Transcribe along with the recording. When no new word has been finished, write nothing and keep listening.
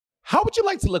How would you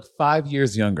like to look 5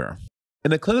 years younger?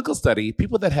 In a clinical study,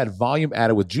 people that had volume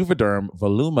added with Juvederm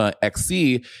Voluma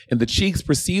XC in the cheeks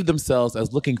perceived themselves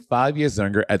as looking 5 years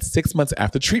younger at 6 months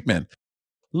after treatment.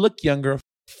 Look younger,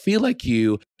 feel like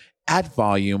you, add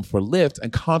volume for lift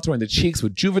and contour in the cheeks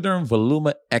with Juvederm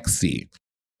Voluma XC.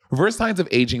 Reverse signs of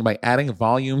aging by adding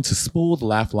volume to smooth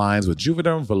laugh lines with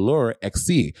Juvederm Volure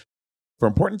XC. For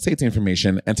important safety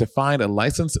information and to find a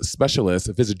licensed specialist,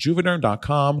 visit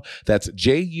juvederm.com. That's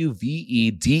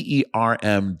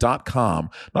JUVEDERM.com.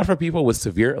 Not for people with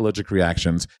severe allergic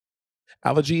reactions,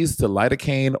 allergies to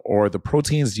lidocaine, or the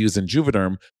proteins used in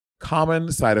Juvederm.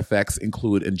 Common side effects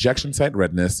include injection site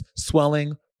redness,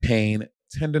 swelling, pain,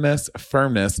 tenderness,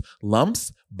 firmness,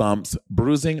 lumps, bumps,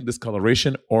 bruising,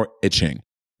 discoloration, or itching.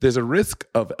 There's a risk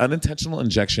of unintentional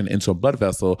injection into a blood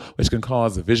vessel, which can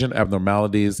cause vision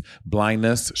abnormalities,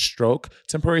 blindness, stroke,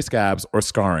 temporary scabs, or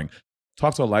scarring.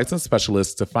 Talk to a licensed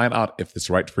specialist to find out if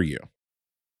it's right for you.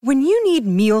 When you need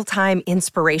mealtime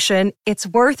inspiration, it's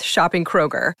worth shopping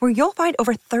Kroger, where you'll find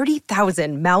over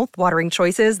 30,000 mouth-watering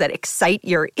choices that excite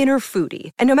your inner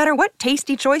foodie. And no matter what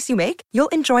tasty choice you make, you'll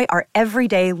enjoy our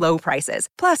everyday low prices,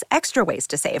 plus extra ways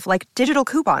to save, like digital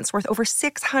coupons worth over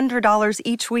 $600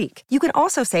 each week. You can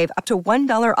also save up to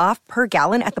 $1 off per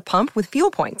gallon at the pump with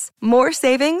fuel points. More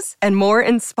savings and more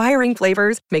inspiring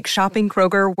flavors make shopping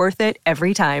Kroger worth it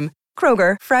every time.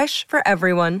 Kroger, fresh for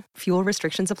everyone. Fuel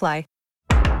restrictions apply.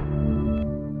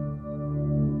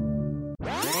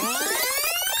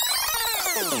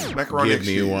 Macaroni Give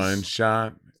me one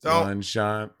shot. One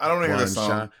shot. I don't want to hear this song.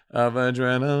 Shot of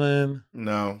adrenaline.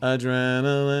 No.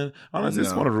 Adrenaline. Honestly,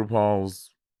 it's one of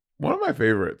RuPaul's, one of my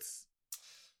favorites.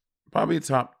 Probably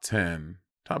top 10.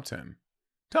 Top 10.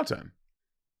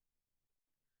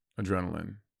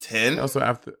 Adrenaline. 10? Also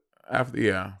after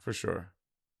yeah, for sure.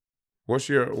 What's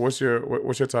your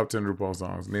top 10 RuPaul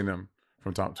songs? Name them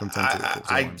from 10 to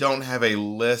I don't have a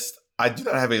list. I do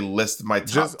not have a list of my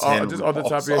top 10 just off the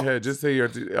top of your head. Just say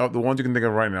the ones you can think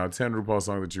of right now. 10 RuPaul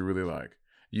songs that you really like.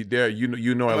 You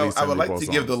know at least 10 I would like RuPaul to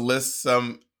songs. give the list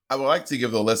some. I would like to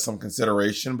give the list some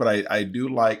consideration, but I do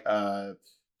like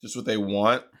Just What They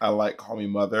Want. I like Call Me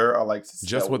Mother. I like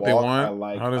Just What They Want. I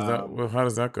like, how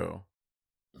does that go?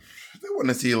 They want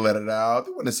to see you let it out.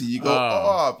 They want to see you go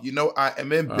off. You know, I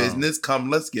am in business.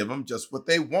 Come, let's give them just what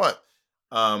they want.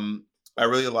 I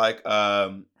really like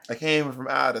I Came From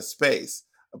Outer Space,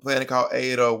 a planet called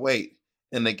 808,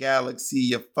 in the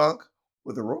galaxy of funk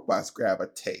where the robots grab a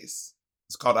taste.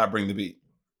 It's called I Bring the Beat.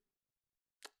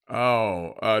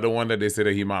 Oh, the one that they say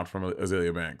that he mopped from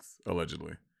Azealia Banks,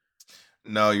 allegedly.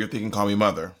 No, you're thinking Call Me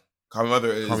Mother. Call Me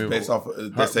Mother is based off,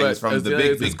 they're saying it's from the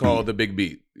Big Beat. Called The Big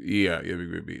Beat. Yeah,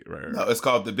 Big Beat, right. No, it's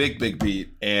called The Big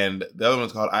Beat, and the other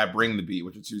one's called I Bring the Beat,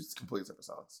 which are two completely separate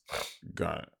songs.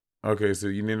 Got it. Okay, so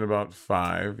you need about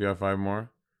 5. You have 5 more?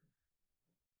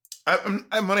 I'm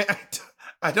not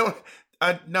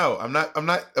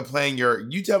playing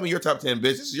you tell me your top 10, bitch.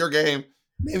 This is your game.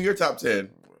 Name your top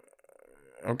 10.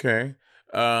 Okay.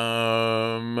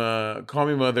 Call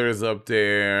Me Mother is up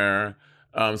there.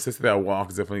 Sister That Walk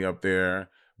is definitely up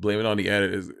there. Blame It on the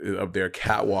Edit is up there.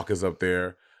 Catwalk is up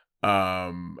there.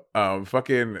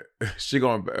 Fucking she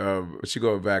going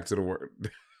back to the work.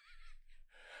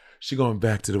 She going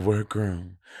back to the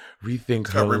workroom. Rethink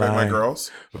her life. My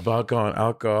girls. Vodka on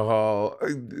alcohol.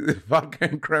 Vodka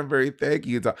and cranberry. Thank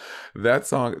you. That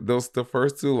song, the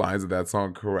first 2 lines of that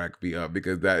song crack me up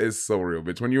because that is so real,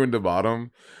 bitch. When you're in the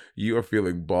bottom, you are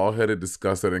feeling bald-headed,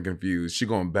 disgusted, and confused. She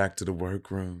going back to the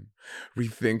workroom.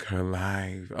 Rethink her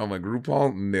life. I'm like,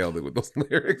 RuPaul nailed it with those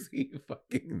lyrics. He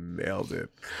fucking nailed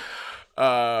it.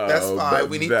 That's 5.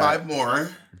 We need 5 more.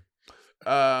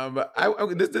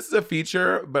 This is a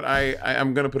feature, but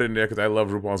I'm gonna put it in there because I love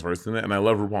RuPaul's verse in it, and I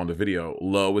love RuPaul in the video.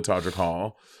 Low with Todrick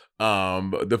Hall.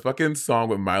 The fucking song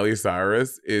with Miley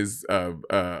Cyrus is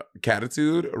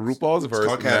Catitude. RuPaul's verse. It's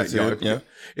called Catitude.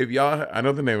 If y'all, I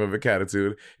know the name of it,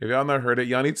 Catitude. If y'all not heard it,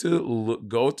 y'all need to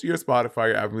go to your Spotify,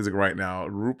 your Apple Music right now.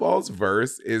 RuPaul's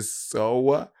verse is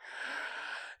so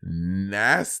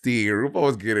nasty. RuPaul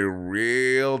was getting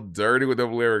real dirty with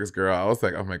them lyrics, girl. I was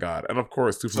like, oh my god. And of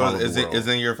course,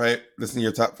 isn't your top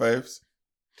 5s?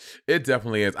 It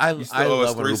definitely is. I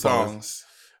love 3 songs.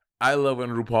 I love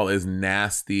when RuPaul is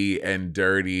nasty and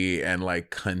dirty and like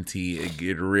cunty.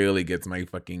 It really gets my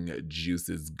fucking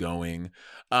juices going.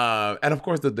 And of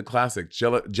course the classic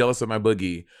Jealous of My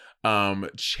Boogie.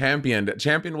 Champion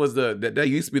was that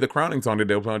used to be the crowning song that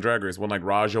they would play on Drag Race when like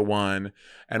Raja won,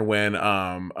 and when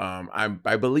I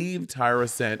believe Tyra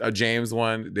sent James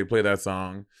won, they play that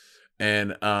song.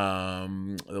 And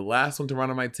the last one to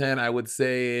run on my 10 I would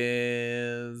say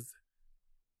is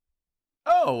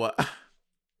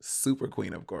Super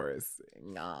Queen, of course.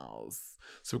 Yes.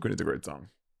 Super Queen is a great song.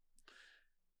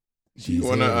 Do you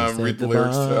want to read the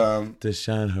lyrics to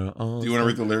shine her on? Do you want to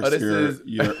read the lyrics to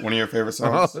your one of your favorite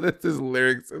songs? This is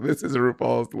lyrics. This is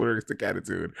RuPaul's lyrics to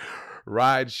Catitude.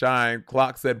 Ride, shine,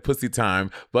 clock said pussy time.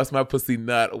 Bust my pussy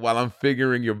nut while I'm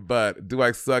figuring your butt. Do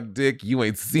I suck dick? You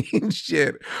ain't seen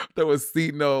shit. Throw a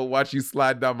seat note, watch you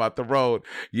slide down my throat.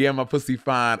 Yeah, my pussy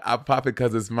fine. I pop it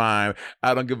cause it's mine.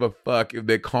 I don't give a fuck if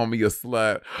they call me a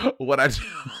slut. What I do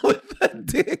with that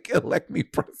dick, elect me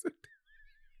president.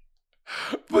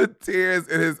 Put tears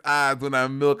in his eyes when I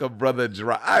milk a brother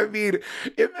dry. I mean,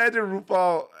 imagine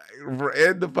RuPaul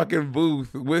in the fucking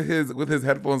booth with his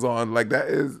headphones on. Like, that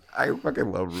is, I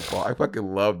fucking love RuPaul. I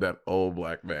fucking love that old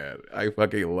black man. I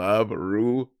fucking love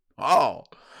RuPaul.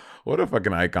 What a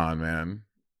fucking icon, man.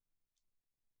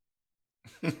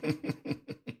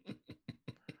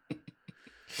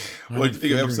 What do you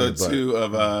think of episode 2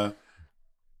 of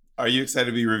are you excited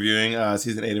to be reviewing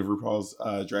season 8 of RuPaul's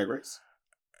Drag Race?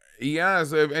 Yeah,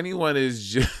 so if anyone is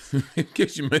just, in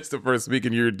case you missed the first week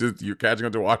and you're catching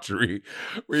up to Watchery,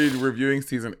 we're reviewing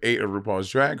season 8 of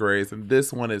RuPaul's Drag Race, and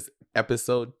this one is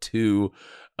episode 2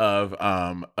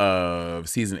 of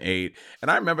season 8.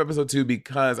 And I remember episode 2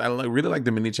 because I really like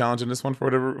the mini challenge in this one for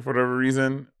whatever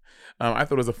reason. I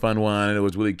thought it was a fun one, and it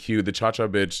was really cute. The Cha Cha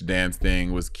Bitch dance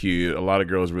thing was cute. A lot of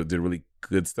girls did really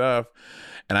good stuff,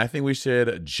 and I think we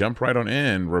should jump right on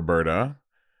in, Roberta.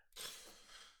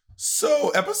 So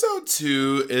episode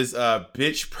 2 is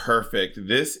Bitch Perfect.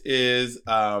 This is,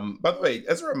 by the way,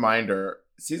 as a reminder,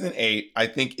 season 8, I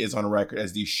think, is on record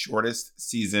as the shortest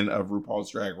season of RuPaul's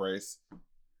Drag Race.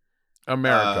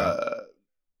 America.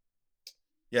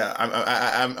 Yeah,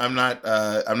 I'm not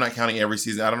counting every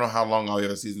season. I don't know how long all the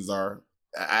other seasons are.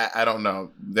 I don't know.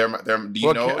 Do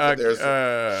you know if there's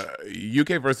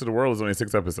UK versus the World is only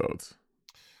 6 episodes.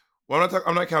 Well,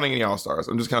 I'm not counting any All Stars.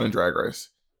 I'm just counting Drag Race.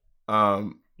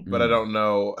 But I don't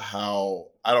know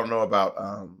about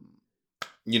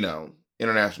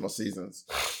international seasons.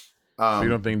 So you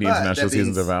don't think the international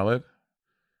seasons are valid?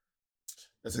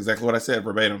 That's exactly what I said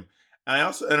verbatim. And I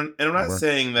also and I'm not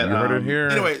saying that you heard it here.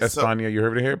 Anyway, España, you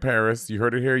heard it here. Paris, you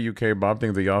heard it here. UK. Bob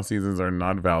thinks that y'all seasons are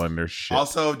not valid. They're shit.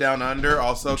 Also Down Under,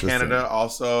 also Canada,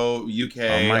 also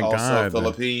UK, also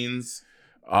Philippines.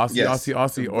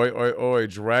 Aussie, oi,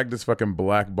 drag this fucking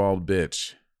blackballed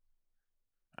bitch.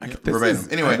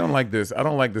 Anyway, I don't like this. I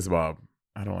don't like this, Bob.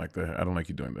 I don't like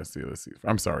you doing this. Let's see.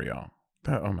 I'm sorry, y'all.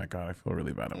 Oh my god, I feel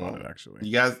really bad about it. Actually,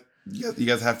 you guys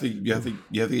have to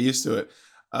get used to it.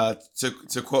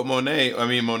 To quote Monet, I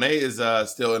mean Monet is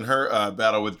still in her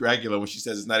battle with Dragula when she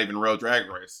says it's not even real Drag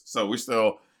Race. So we're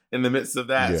still in the midst of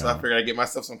that. Yeah. So I figured I'd get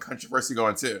myself some controversy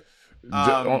going too.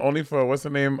 Only for what's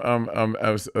her name? Her name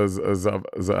is Zavaleta.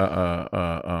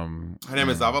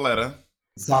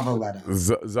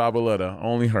 Zabaleta.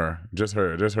 Only her. Just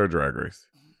her Drag Race.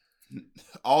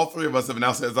 All 3 of us have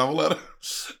now said Zabaleta.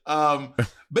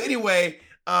 But anyway,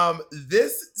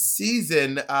 this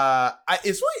season,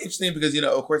 it's really interesting because,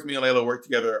 of course, me and Layla work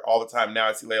together all the time. Now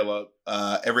I see Layla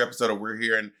every episode of We're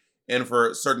Here and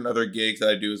for certain other gigs that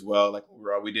I do as well. Like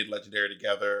we did Legendary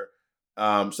together,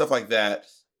 stuff like that.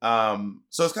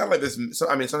 So it's kind of like this. So,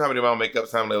 I mean, sometimes I do my own makeup,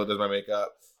 sometimes Layla does my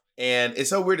makeup. And it's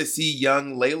so weird to see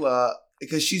young Layla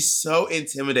because she's so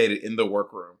intimidated in the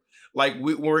workroom. Like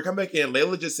when we come back in,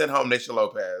 Layla just sent home Naysha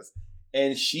Lopez.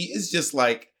 And she is just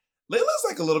like, Layla's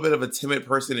like a little bit of a timid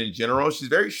person in general. She's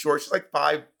very short. She's like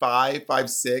 5'5",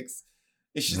 5'6".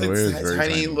 And she's like this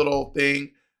tiny little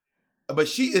thing. But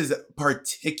she is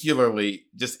particularly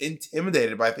just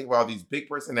intimidated by, I think, all these big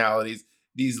personalities,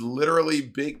 these literally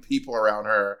big people around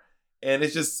her. And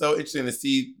it's just so interesting to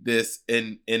see this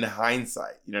in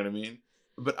hindsight. You know what I mean?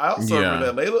 But I also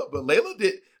remember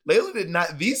that Layla did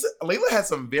not. Layla had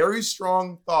some very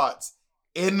strong thoughts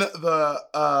in the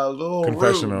little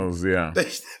confessionals, room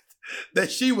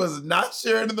that she was not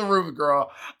sharing in the room,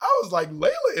 girl. I was like,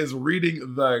 Layla is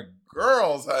reading the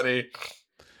girls, honey.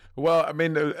 Well, I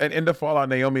mean, in the fallout,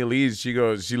 Naomi leaves. She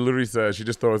literally says, she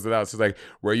just throws it out. She's like,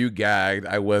 "Were you gagged?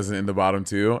 I wasn't in the bottom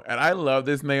too." And I love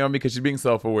this Naomi because she's being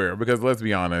self-aware. Because let's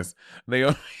be honest,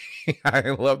 Naomi. I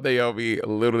love Naomi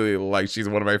literally like she's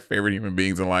one of my favorite human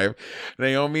beings in life.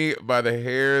 Naomi, by the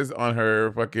hairs on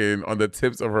the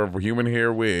tips of her human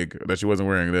hair wig that she wasn't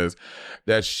wearing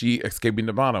that she escaping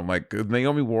the bottom. Like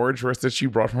Naomi wore a dress that she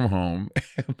brought from home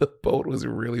and the boat was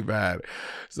really bad.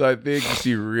 So I think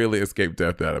she really escaped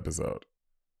death that episode.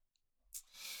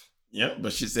 Yeah,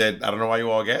 but she said, "I don't know why you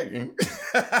all gagging."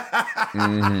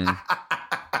 Mm-hmm.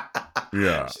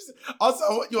 Yeah. Also, I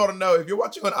want you all to know, if you're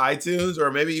watching on iTunes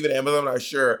or maybe even Amazon, I'm not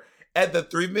sure, At the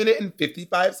 3-minute and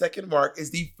 55-second mark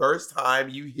is the first time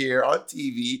you hear on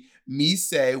TV me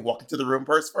say, walk into the room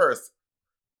purse first.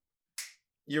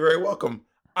 You're very welcome.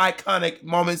 Iconic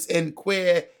moments in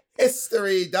queer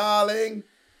history, darling.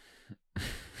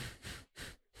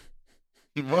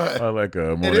 What? I like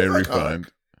a Monet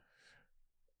refund.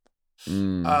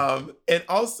 And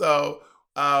also,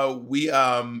 we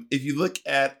if you look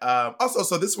at also,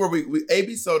 so this is where we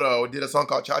AB Soto did a song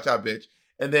called Cha Cha Bitch,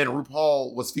 and then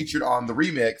RuPaul was featured on the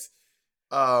remix,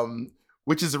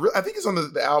 which is I think it's on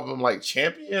the album like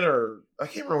Champion, or I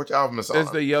can't remember which album it's on.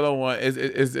 It's the yellow one. It's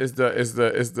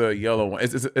the yellow one.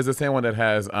 It's the same one that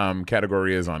has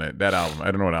Category Is on it. That album.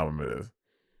 I don't know what album it is.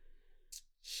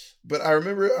 But I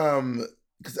remember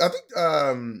because I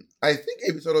think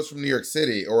AB Soto's from New York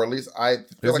City, or at least I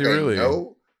feel like I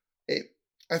know.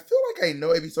 I feel like I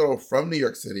know AB Soto from New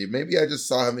York City. Maybe I just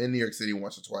saw him in New York City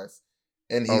once or twice,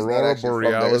 and he's Aurora not actually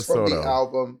Borealis from there. It's from Soto. the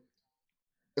album.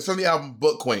 It's from the album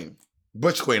Butch Queen.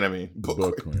 It's from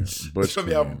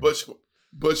the album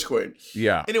Butch Queen.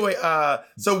 Yeah. Anyway,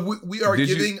 so we are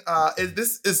giving.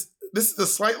 This is a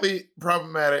slightly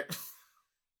problematic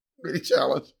mini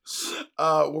challenge,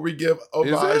 where we give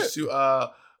homage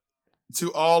to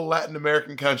all Latin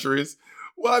American countries.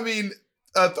 Well, I mean,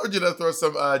 Thorgy does throw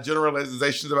some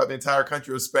generalizations about the entire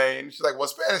country of Spain. She's like, well,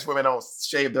 Spanish women don't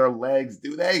shave their legs,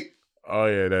 do they? Oh,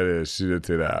 yeah, that is. She did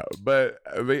say that. But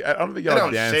I don't think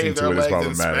y'all dancing to it is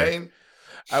problematic.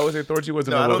 I would say Thorgy was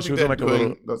in a little, she was in like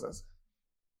a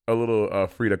little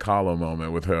Frida Kahlo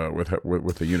moment with the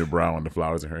unibrow and the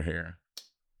flowers in her hair.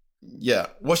 Yeah.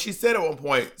 Well, she said at one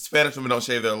point, Spanish women don't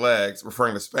shave their legs,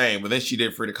 referring to Spain, but then she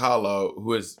did Frida Kahlo,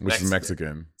 which is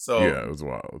Mexican. So yeah, it was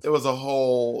wild. It was a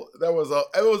whole,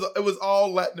 it was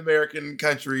all Latin American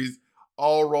countries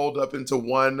all rolled up into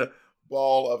one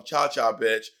ball of Cha Cha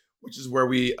Bitch, which is where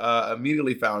we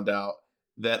immediately found out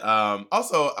that,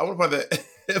 also, I want to point that,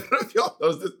 if y'all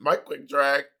knows this, my quick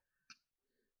drag.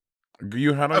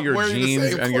 You had on your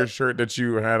jeans and your shirt that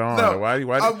you had on. No, why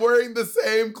I'm wearing the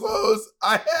same clothes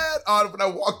I had on when I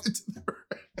walked into the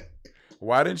room.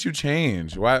 Why didn't you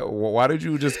change? Why did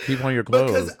you just keep on your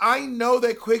clothes? Because I know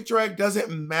that quick drag doesn't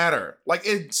matter. Like,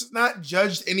 it's not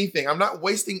judged anything. I'm not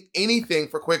wasting anything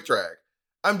for quick drag.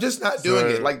 I'm just not doing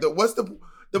it. Like, what's the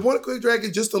point of quick drag is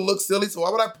just to look silly. So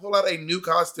why would I pull out a new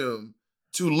costume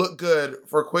to look good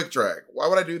for quick drag? Why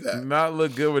would I do that? Not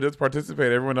look good, but just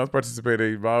participate. Everyone else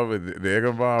participated. Involved with the egg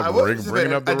involved.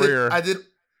 Bringing up the rear.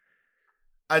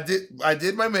 I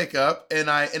did my makeup, and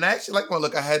I actually like my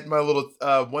look. I had my little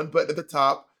one button at the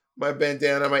top, my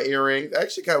bandana, my earrings. I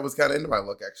actually was kind of into my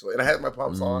look, actually, and I had my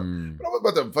pumps on. But I was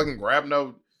about to fucking grab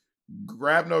no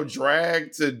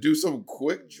drag to do some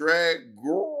quick drag,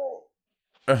 girl.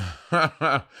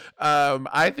 I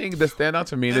think the standout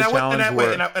to me, I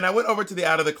went over to the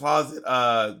out of the closet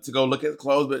to go look at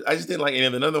clothes, but I just didn't like any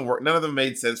of them. None of them worked. None of them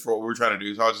made sense for what we were trying to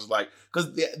do. So I was just like,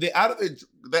 because the out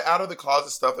of the closet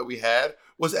stuff that we had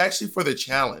was actually for the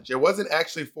challenge. It wasn't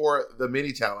actually for the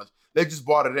mini challenge. They just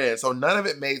brought it in, so none of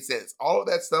it made sense. All of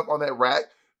that stuff on that rack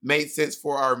made sense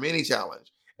for our mini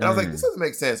challenge, and I was like, this doesn't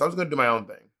make sense. I was going to do my own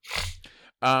thing.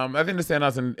 I think the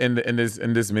standouts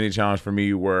in this mini challenge for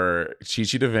me were Chi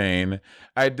Chi DeVayne.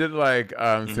 I did like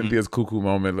Cynthia's cuckoo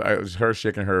moment, her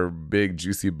shaking her big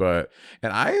juicy butt,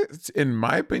 and in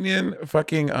my opinion,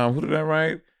 fucking who did I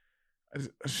write?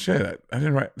 Shit, I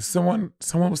didn't write. Someone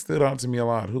stood out to me a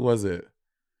lot. Who was it?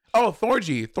 Oh,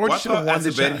 Thorgy. Thorgy should have won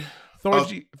the challenge.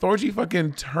 Thorgy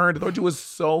fucking turned. Thorgy was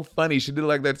so funny. She did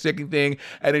like that shaking thing,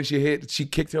 and then she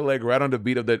kicked her leg right on the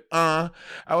beat of that. I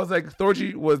was like,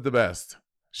 Thorgy was the best.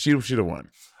 She should have won.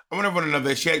 I want everyone to know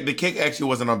that the kick actually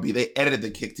wasn't on beat. They edited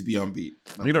the kick to be on beat.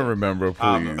 You don't remember,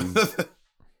 please.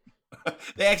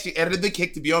 They actually edited the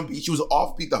kick to be on beat. She was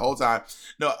off beat the whole time.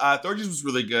 No, Thorgy's was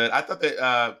really good. I thought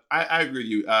that I agree with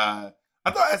you. I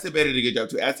thought Acid Betty did a good job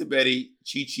too. Acid Betty,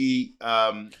 Chi Chi,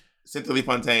 Cynthia Lee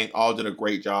Fontaine all did a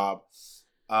great job.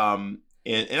 And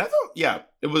I thought,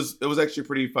 it was actually a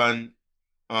pretty fun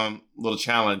little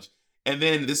challenge. And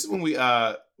then this is when we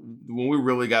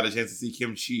really got a chance to see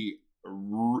Kim Chi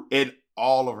in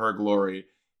all of her glory,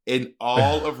 in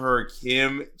all of her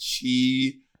Kim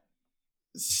Chi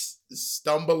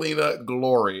Stumbling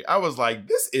glory. I was like,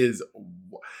 this is,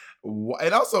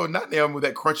 and also not Naomi with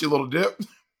that crunchy little dip.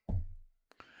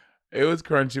 It was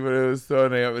crunchy, but it was so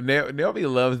Naomi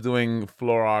loves doing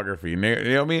floorography.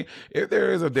 Naomi, if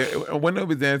there is when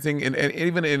Naomi's dancing, and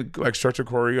even in like structured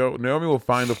choreo, Naomi will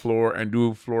find the floor and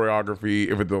do floorography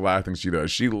if it's the last thing she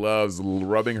does. She loves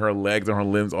rubbing her legs and her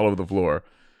limbs all over the floor.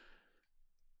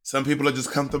 Some people are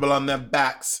just comfortable on their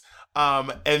backs.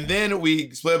 And then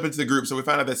we split up into the groups. So we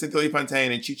found out that Cynthia Lee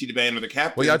Fontaine and Chi Chi DeVayne are the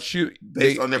captains. Well, y'all choose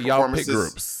based on their performances. Y'all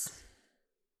pick groups.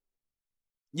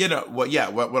 You know what? Yeah,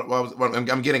 what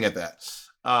I'm getting at that.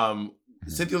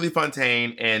 Cynthia Lee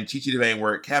Fontaine and Chi Chi DeVayne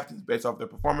were captains based off their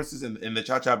performances in the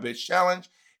Cha Cha Bitch Challenge,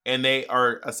 and they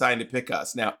are assigned to pick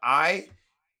us. Now, I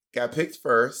got picked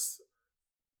first.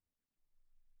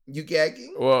 You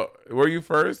gagging? Well, were you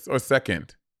first or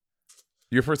second?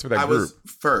 You're first for that group. I was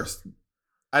first.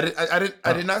 I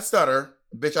did not stutter,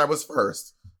 bitch. I was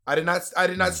first. I did not.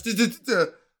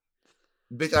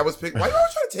 Bitch, I was picked. Why are you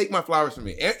always trying to take my flowers from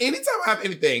me? Anytime I have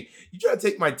anything, you try to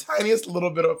take my tiniest little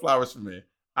bit of flowers from me.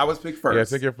 I was picked first. Yeah,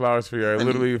 take your flowers for you. I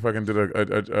literally fucking did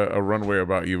a runway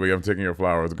about you, but I'm taking your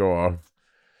flowers. Go off.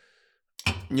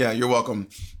 Yeah, you're welcome.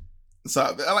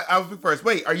 So I was picked first.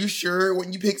 Wait, are you sure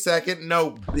when you picked second?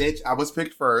 No, bitch, I was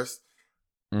picked first.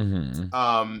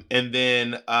 Mm-hmm. And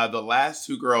then the last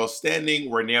two girls standing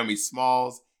were Naomi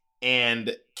Smalls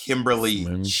and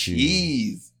Kimberly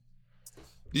Cheese.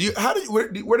 Where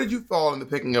did you fall in the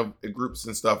picking of groups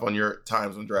and stuff on your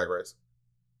times on Drag Race?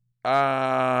 We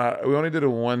only did it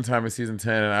one time in season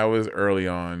 10, and I was early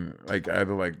on. Like I had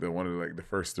the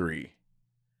first three.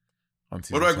 On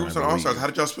season what about groups on All Stars? How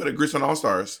did y'all split groups on All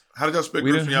Stars? How did y'all split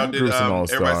groups when y'all did?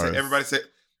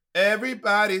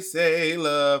 Everybody say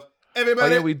love.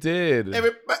 Everybody. Oh yeah, we did.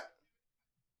 Everybody.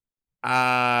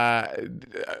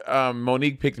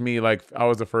 Monique picked me like I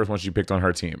was the first one she picked on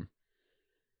her team.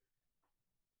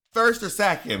 First or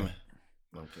second?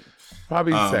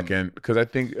 Probably second, because I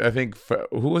think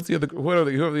who was the other? Whoever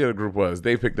the other group was,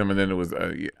 they picked them, and then it was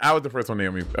I was the first one.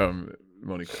 Naomi,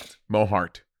 Monique, Mo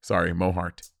Hart.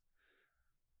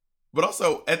 But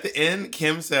also at the end,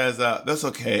 Kim says, "That's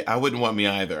okay. I wouldn't want me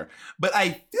either." But I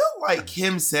feel like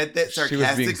Kim said that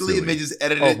sarcastically, and they just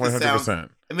edited it to sound.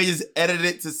 And they just edited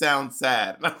it to sound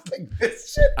sad. And I was like,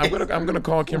 "This shit." I'm gonna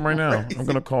call Kim right now. I'm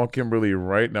gonna call Kimberly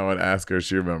right now and ask her if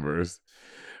she remembers.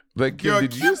 Like, Kim,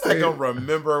 did you say? I don't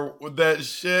remember that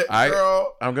shit,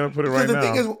 girl. I'm gonna put it right now. The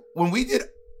thing is, when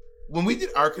we did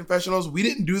our confessionals, we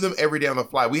didn't do them every day on the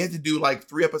fly. We had to do like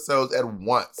 3 episodes at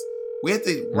once. We had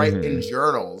to write in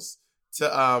journals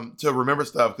to remember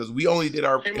stuff because we only did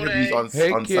our interviews on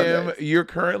Kim, Sundays. You're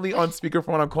currently on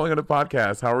speakerphone. I'm calling on the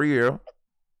podcast. How are you?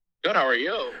 Good. How are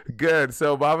you? Good.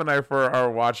 So Bob and I, for our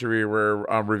Watchery,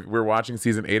 we're watching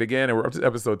season 8 again, and we're up to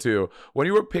episode 2. When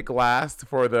you were picked last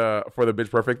for the Bitch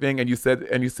Perfect thing, and you said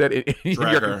in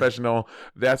your confessional,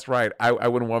 that's right. I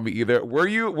wouldn't want me either. Were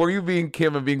you being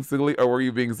Kim and being silly, or were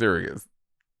you being serious?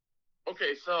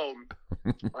 Okay, so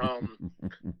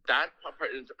that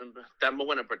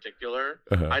moment in particular,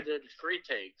 I did 3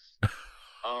 takes.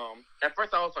 At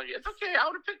first, I was like, "It's okay. I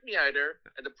would have picked me either,"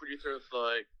 and the producer was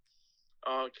like,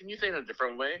 "Can you say it in a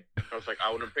different way?" I was like,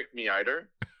 "I wouldn't pick me either."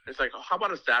 It's like, "Oh, how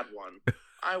about a sad one?"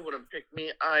 "I wouldn't pick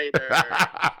me either."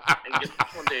 And guess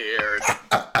which one they aired?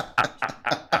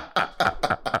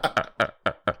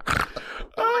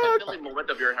 Like a silly moment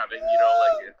that we were having,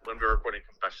 like when we were recording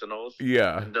confessionals.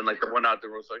 Yeah. And then like the one out there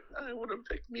was like, "I wouldn't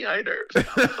pick me either."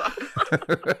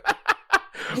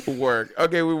 Work.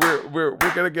 Okay, we're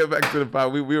gonna get back to the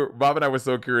pod. We were Bob and I were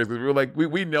so curious because we were like,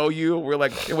 we know you. We're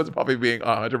like, it was probably being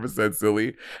 100%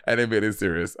 silly, and it made it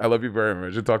serious. I love you very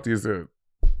much. I'll talk to you soon.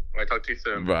 I'll talk to you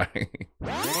soon. Bye.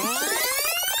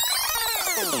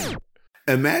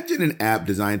 Imagine an app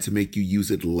designed to make you use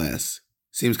it less.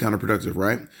 Seems counterproductive,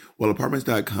 right? Well,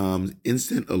 Apartments.com's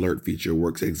instant alert feature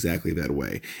works exactly that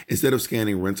way. Instead of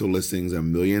scanning rental listings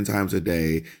 1,000,000 times a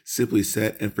day, simply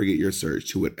set and forget your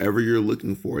search to whatever you're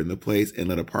looking for in the place and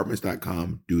let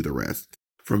Apartments.com do the rest.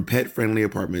 From pet-friendly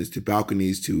apartments to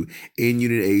balconies to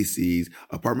in-unit ACs,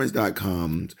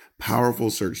 Apartments.com's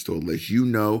powerful search tool lets you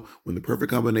know when the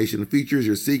perfect combination of features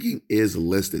you're seeking is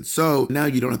listed. So now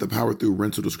you don't have to power through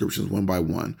rental descriptions one by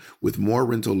one. With more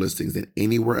rental listings than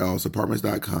anywhere else,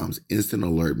 Apartments.com's instant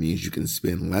alert means you can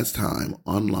spend less time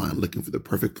online looking for the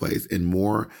perfect place and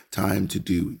more time to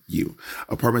do you.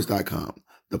 Apartments.com,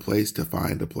 the place to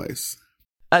find a place.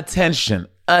 Attention.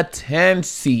 Do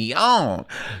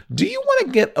you want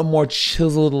to get a more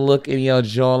chiseled look in your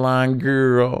jawline,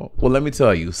 girl? Well, let me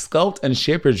tell you, sculpt and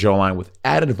shape your jawline with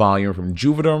added volume from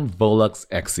Juvederm Volux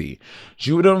XC.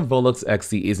 Juvederm Volux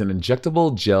XC is an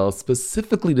injectable gel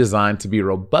specifically designed to be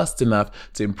robust enough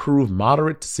to improve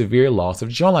moderate to severe loss of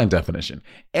jawline definition.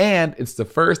 And it's the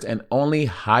first and only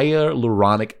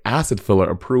hyaluronic acid filler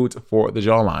approved for the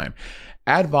jawline.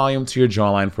 Add volume to your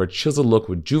jawline for a chiseled look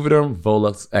with Juvederm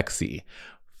Volux XC.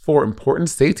 For important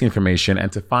safety information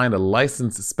and to find a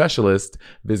licensed specialist,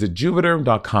 visit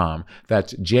juvederm.com.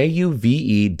 That's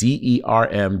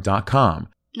JUVEDERM.com.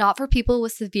 Not for people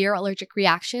with severe allergic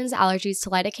reactions, allergies to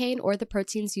lidocaine, or the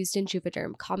proteins used in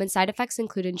Juvederm. Common side effects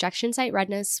include injection site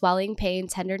redness, swelling, pain,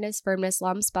 tenderness, firmness,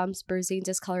 lumps, bumps, bruising,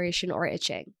 discoloration, or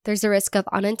itching. There's a risk of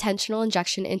unintentional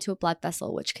injection into a blood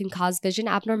vessel, which can cause vision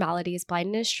abnormalities,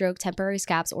 blindness, stroke, temporary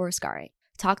scabs, or scarring.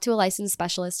 Talk to a licensed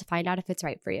specialist to find out if it's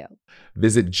right for you.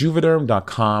 Visit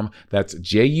Juvederm.com. That's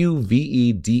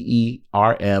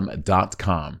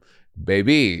JUVEDERM.com.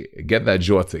 Baby, get that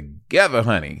jaw together,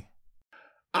 honey.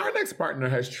 Our next partner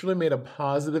has truly made a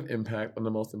positive impact on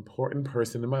the most important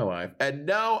person in my life. And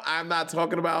no, I'm not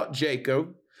talking about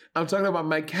Jacob. I'm talking about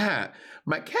my cat.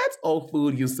 My cat's old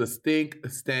food used to stunk,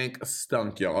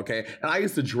 y'all, okay? And I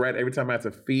used to dread every time I had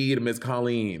to feed Miss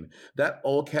Colleen. That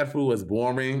old cat food was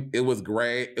boring. It was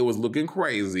gray. It was looking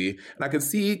crazy. And I could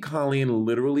see Colleen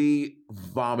literally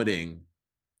vomiting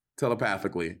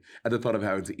telepathically at the thought of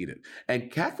having to eat it. And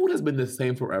cat food has been the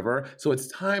same forever. So it's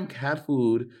time cat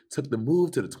food took the move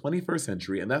to the 21st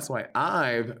century. And that's why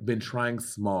I've been trying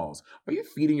Smalls. Are you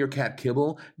feeding your cat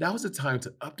kibble? Now is the time to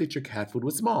update your cat food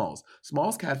with Smalls.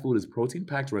 Smalls cat food is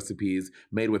protein-packed recipes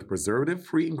made with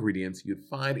preservative-free ingredients you'd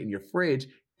find in your fridge,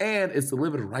 and it's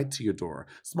delivered right to your door.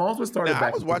 Smalls was started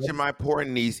back. I was watching my poor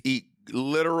niece eat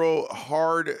literal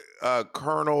hard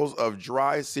kernels of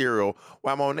dry cereal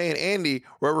while Monet and Andy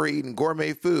were eating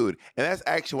gourmet food. And that's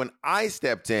actually when I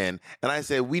stepped in and I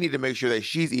said, we need to make sure that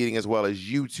she's eating as well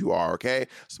as you two are, okay?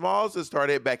 Smalls was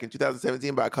started back in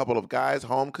 2017 by a couple of guys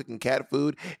home cooking cat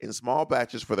food in small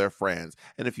batches for their friends.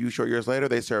 And a few short years later,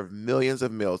 they serve millions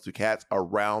of meals to cats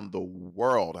around the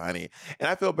world, honey. And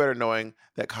I feel better knowing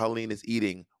that Colleen is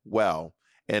eating well.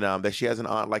 And that she has an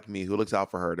aunt like me who looks out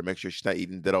for her to make sure she's not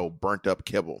eating that old burnt up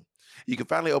kibble. You can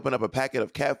finally open up a packet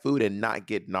of cat food and not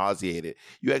get nauseated.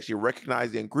 You actually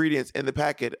recognize the ingredients in the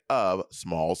packet of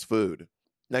Smalls food.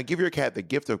 Now give your cat the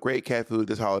gift of great cat food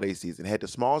this holiday season. Head to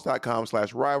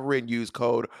smalls.com/rivalry and use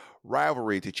code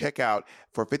rivalry to check out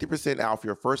for 50% off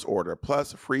your first order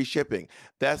plus free shipping.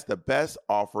 That's the best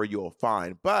offer you'll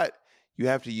find. But you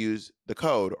have to use the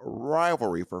code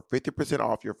RIVALRY for 50%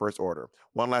 off your first order.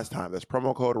 One last time, that's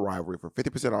promo code RIVALRY for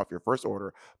 50% off your first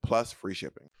order plus free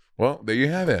shipping. Well, there you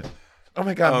have it. Oh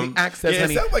my God, the access,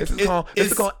 honey. Like this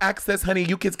is called access, honey.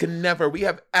 You kids can never. We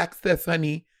have access,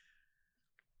 honey.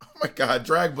 Oh my God,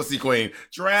 drag Bussy Queen.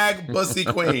 Drag Bussy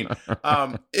Queen.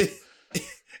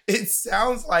 It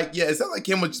sounds like, it sounds like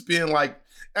Kim was just being like,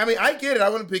 I mean, I get it. I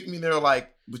wouldn't pick me there like,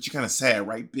 but you're kind of sad,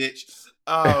 right, bitch?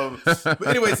 But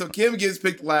anyway, so Kim gets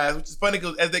picked last, which is funny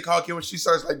because as they call Kim, when she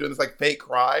starts like doing this like fake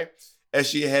cry as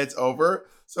she heads over.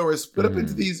 So we're split up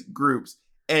into these groups.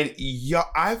 And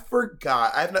I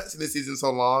forgot. I have not seen this season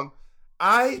so long.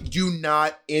 I do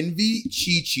not envy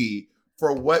Chi-Chi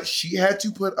for what she had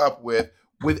to put up with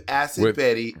Acid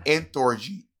Betty and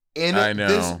Thorgy in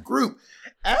this group.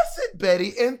 Acid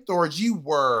Betty and Thorgy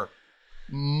were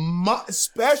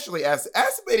especially Acid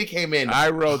Betty came in. I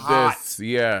wrote this.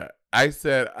 Yeah. I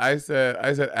said,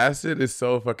 Acid is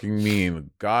so fucking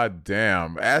mean. God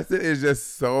damn. Acid is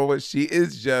just so, she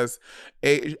is just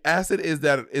Acid is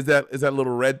that little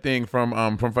red thing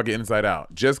from fucking Inside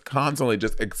Out. Just constantly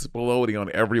just exploding on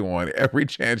everyone. Every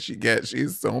chance she gets,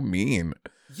 she's so mean.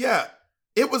 Yeah.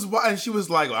 It was, and she was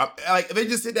like they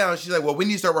just sit down and she's like, well, we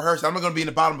need to start rehearsing. I'm not going to be in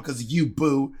the bottom because of you,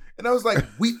 boo. And I was like,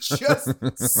 we just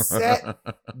sat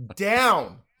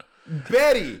down.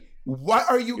 Betty, why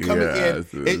are you coming in?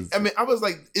 I was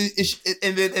like,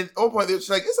 and then at one point she's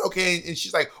like, it's okay, and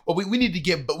she's like, well, we need to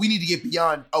get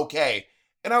beyond okay.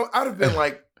 And I'd have been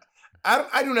like,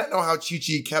 I do not know how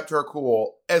Chi-Chi kept her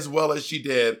cool as well as she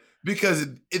did, because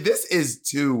this is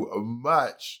too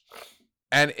much.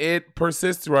 And it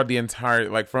persists throughout the entire,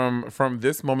 like from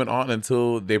this moment on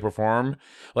until they perform,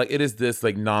 like it is this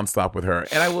like nonstop with her.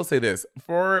 And I will say this,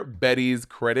 for Betty's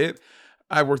credit,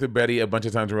 I've worked with Betty a bunch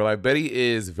of times in real life. Betty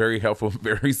is very helpful,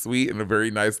 very sweet, and a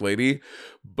very nice lady.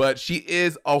 But she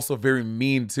is also very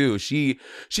mean too. She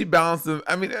balances.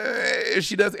 I mean,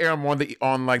 she does err more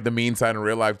on like the mean side in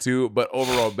real life too. But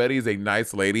overall, Betty is a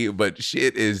nice lady. But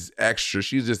shit is extra.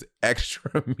 She's just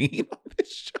extra mean on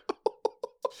this show.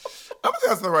 I'm gonna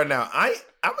tell you something right now. I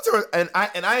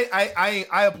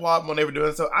applaud Monet for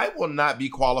doing so. I will not be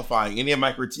qualifying any of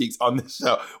my critiques on this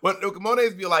show. When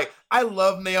Monet's be like, I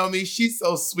love Naomi, she's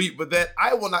so sweet, but then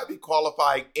I will not be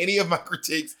qualifying any of my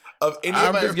critiques of any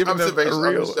of my observations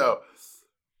on the show.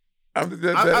 I'm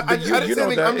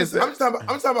just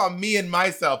talking about me and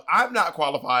myself. I'm not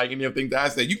qualifying any of the things that I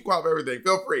say. You can qualify everything.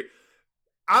 Feel free.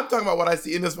 I'm talking about what I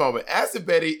see in this moment. Acid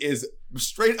Betty is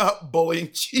straight up bullying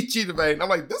Chi-Chi DeVane. I'm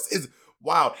like, this is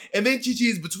wild. And then Chi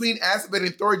Chi's between Aspen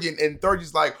and Thorgy, and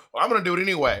Thorgy's like, well, I'm gonna do it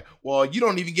anyway. Well, you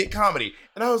don't even get comedy.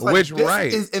 And I was like,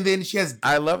 and then she has.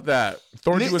 I love that.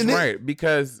 Thorgy was right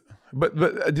because. But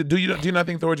do you not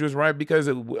think Thorgy was right? Because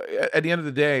at the end of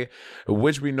the day,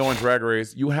 which we know in Drag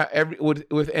Race, you have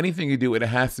with anything you do, it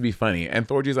has to be funny. And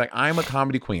Thorgy's like, I'm a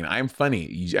comedy queen, I'm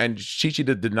funny, and Chi Chi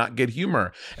did not get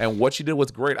humor, and what she did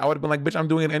was great. I would have been like, bitch, I'm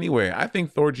doing it anyway. I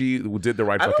think Thorgy did the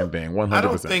right fucking thing,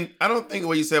 100%. I don't think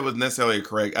what you said was necessarily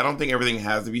correct. I don't think everything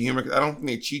has to be humor. Because I don't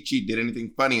think Chi Chi did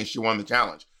anything funny and she won the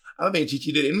challenge. I don't think Chi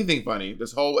Chi did anything funny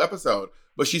this whole episode.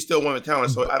 But she still won the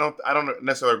challenge, so I don't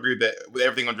necessarily agree that with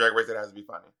everything on Drag Race it has to be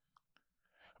funny.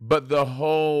 But the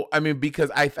whole, I mean, because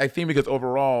I think because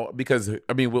overall, because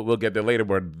I mean we'll get there later,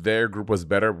 but their group was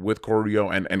better with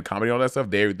choreo and comedy and all that stuff.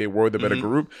 They were the better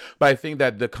group. But I think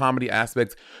that the comedy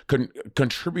aspects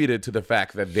contributed to the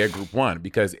fact that their group won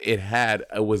because it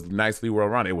was nicely well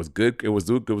run. It was good. It was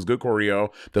good choreo.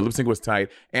 The lip sync was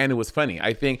tight and it was funny.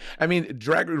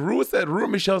 Rue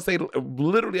and Michelle say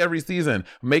literally every season,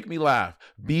 make me laugh.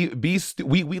 We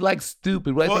like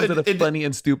stupid. We like things that are funny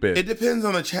and stupid. It depends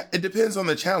on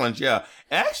the challenge, yeah.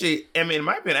 Actually, I mean, in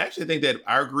my opinion, I actually think that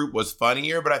our group was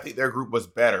funnier, but I think their group was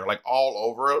better. Like all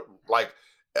over, like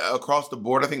across the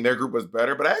board, I think their group was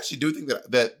better. But I actually do think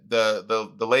that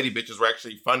the lady bitches were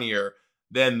actually funnier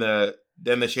than the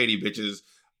shady bitches.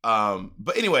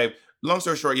 But anyway, long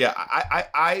story short, yeah,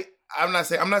 I'm not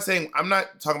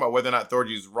talking about whether or not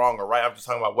Thorgy is wrong or right. I'm just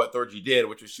talking about what Thorgy did,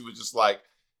 which was she was just like,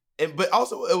 but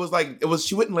also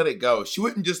she wouldn't let it go. She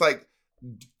wouldn't just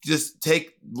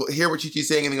hear what Chi Chi's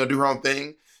saying and then go do her own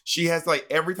thing. She has like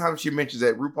every time she mentions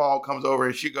it, RuPaul comes over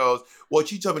and she goes, well,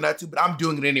 she told me not to, but I'm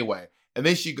doing it anyway. And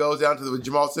then she goes down to the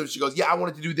Jamal Sims. She goes, yeah, I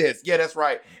wanted to do this. Yeah, that's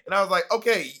right. And I was like,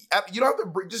 okay, you don't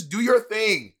have to just do your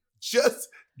thing. Just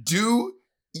do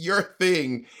your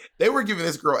thing. They were giving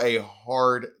this girl a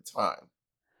hard time.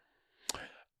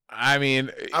 I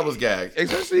mean, I was gagged,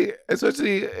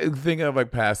 especially thinking of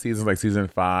like past seasons, like season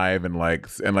 5 and like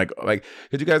because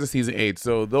you guys are season 8,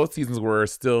 so those seasons were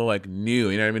still like new.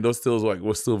 You know what I mean? Those still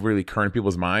were still really current in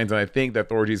people's minds, and I think that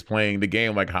Thorgy's playing the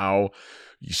game like how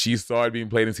she saw it being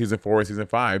played in season 4 and season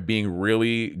 5, being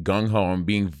really gung ho and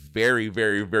being very,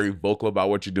 very, very vocal about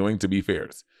what you're doing to be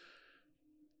fierce.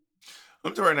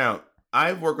 I'm telling you right now,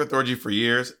 I've worked with Thorgy for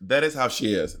years. That is how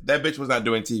she is. That bitch was not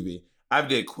doing TV. I've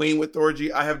did Queen with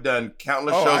Thorgy. I have done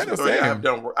countless shows with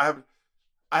Thorgy.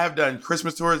 I have done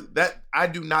Christmas tours. That I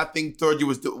do not think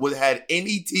Thorgy had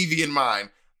any TV in mind.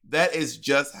 That is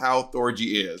just how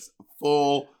Thorgy is,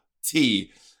 full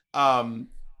T. And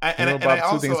I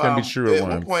also two things can be true at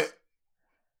one point.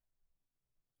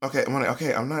 Okay,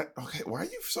 I'm not okay. Why are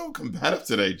you so combative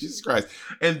today? Jesus Christ!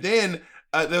 And then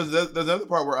there's another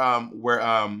part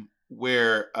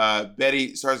where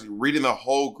Betty starts reading the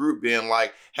whole group, being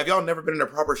like, "Have y'all never been in a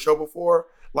proper show before?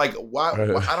 Like, why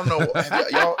I don't know.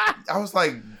 Y'all." I was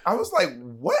like,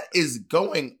 what is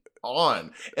going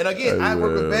on? And again, I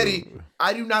work with Betty.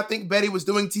 I do not think Betty was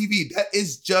doing TV. That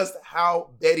is just how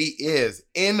Betty is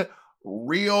in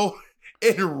straight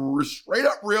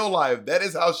up real life. That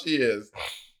is how she is.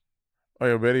 Oh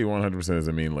yeah, Betty 100% is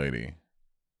a mean lady,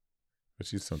 but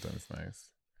she's sometimes nice.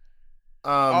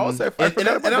 Also, I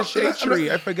forgot about the Shade Tree.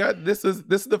 I forgot this is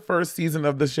the first season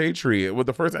of the Shade Tree. With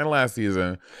the first and last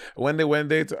season, they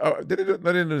didn't do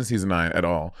it in season 9 at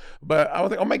all. But I was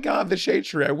like, oh my god, the Shade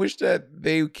Tree. I wish that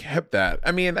they kept that.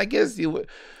 I mean, I guess you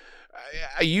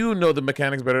know the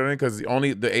mechanics better than because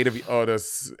only the 8 of you,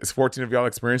 there's 14 of y'all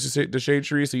experienced the Shade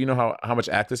Tree, so you know how much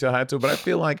access y'all had to. But I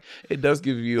feel like it does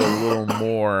give you a little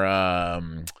more,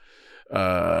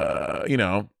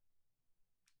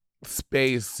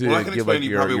 space to give like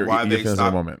your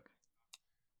moment.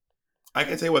 I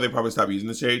can tell you why they probably stopped using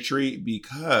the Shade Tree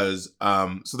because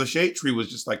so the Shade Tree was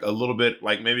just like a little bit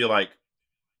like maybe like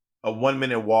a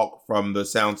 1-minute walk from the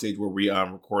soundstage where we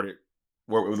recorded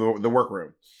the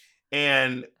workroom.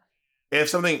 And if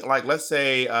something like, let's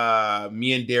say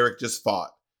me and Derek just fought,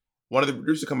 one of the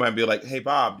producers come by and be like, hey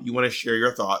Bob, you want to share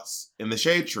your thoughts in the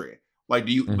Shade Tree? Like,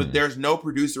 do you? Mm-hmm. But there's no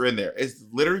producer in there. It's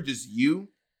literally just you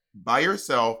by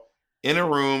yourself in a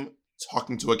room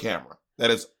talking to a camera.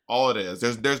 That is all it is.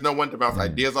 There's no one to bounce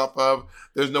ideas off of.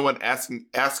 There's no one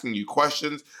asking you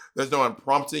questions. There's no one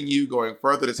prompting you going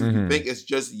further to see what you think. It's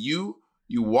just you.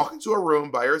 You walk into a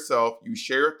room by yourself. You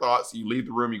share your thoughts. You leave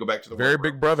the room. You go back to the very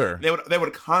Big Brother. They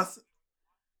would constantly.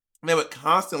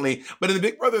 But in the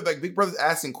Big Brother, like Big Brother's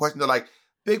asking questions. They're like,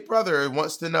 Big Brother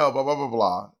wants to know blah blah blah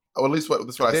blah. Or at least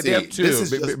that's what I see. They have 2. This is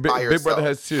just by yourself. Big Brother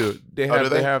has 2. They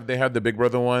have the Big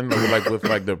Brother one, with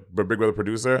the Big Brother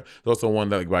producer. There's also one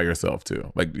that like by yourself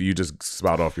too. Like you just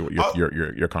spout off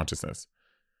your consciousness.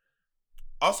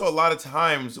 Also, a lot of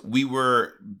times we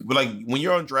were like, when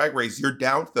you're on Drag Race, you're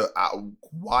down to the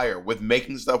wire with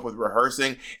making stuff, with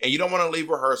rehearsing, and you don't want to leave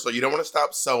rehearsal. You don't want to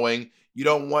stop sewing. You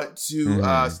don't want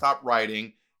to stop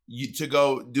writing. To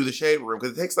go do the shade room,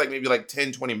 because it takes like maybe like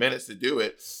 10, 20 minutes to do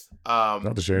it.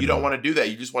 Not the shade you don't room. want to do that.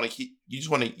 You just want to keep. You just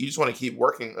want to keep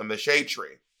working on the shade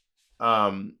tree.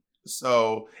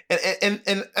 So and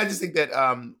I just think that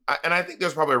I think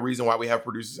there's probably a reason why we have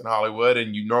producers in Hollywood,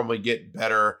 and you normally get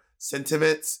better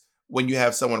sentiments when you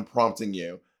have someone prompting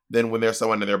you than when there's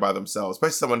someone in there by themselves,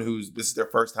 especially someone this is their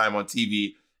first time on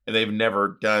TV and they've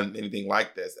never done anything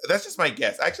like this. That's just my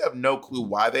guess. I actually have no clue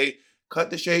why they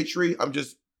cut the shade tree. I'm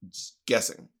just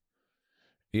guessing.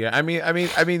 Yeah, I mean, I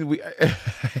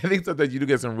think that you do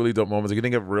get some really dope moments. If you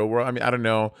think of Real World, I mean, I don't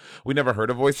know. We never heard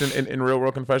a voice in Real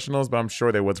World Confessionals, but I'm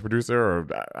sure there was a producer, or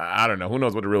I don't know. Who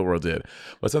knows what the Real World did?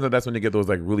 But sometimes that's when you get those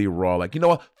like really raw, like, you know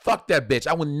what? Fuck that bitch.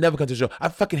 I would never come to the show. I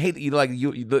fucking hate that.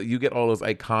 You get all those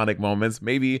iconic moments.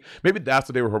 Maybe that's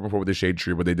what they were hoping for with the shade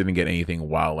tree, but they didn't get anything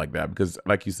wild like that. Because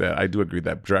like you said, I do agree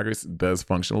that Drag Race does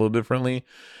function a little differently,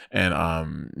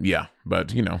 and yeah.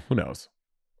 But who knows?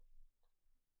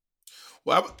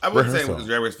 Well, I wouldn't say it was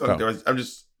Drag Race. I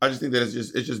just think that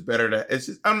it's just better to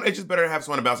have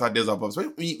someone to bounce ideas off of. So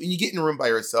when you get in a room by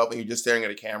yourself and you're just staring at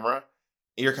a camera,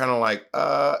 and you're kind of like,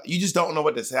 you just don't know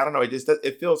what to say. I don't know.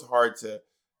 It feels hard to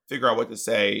figure out what to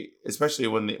say, especially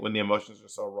when the emotions are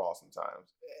so raw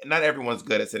sometimes. And not everyone's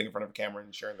good at sitting in front of a camera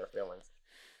and sharing their feelings.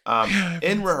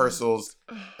 In rehearsals,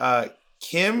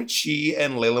 Kim Chi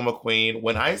and Layla McQueen,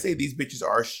 when I say these bitches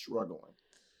are struggling.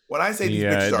 When I say these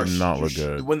bitches are not look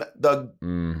good. When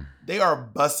they are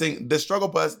busting the struggle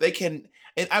bus, they can.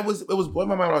 And it was blowing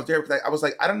my mind when I was there, because I was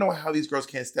like, I don't know how these girls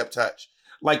can't step touch.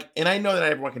 Like, and I know that not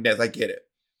everyone can dance. I get it,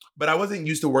 but I wasn't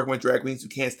used to working with drag queens who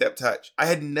can't step touch. I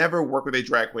had never worked with a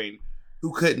drag queen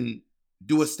who couldn't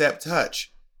do a step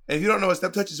touch. And if you don't know what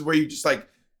step touch is, where you just like,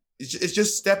 it's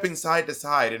just stepping side to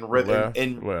side in rhythm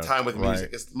in time with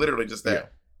music. It's literally just that. Yeah.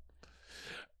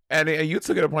 And you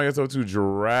took it upon yourself to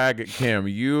drag Kim.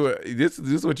 This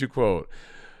is what you quote.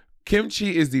 Kim Chi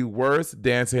is the worst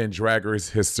dancer in Drag Race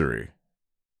history.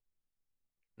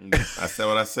 I said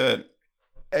what I said.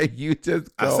 And you just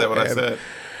I said.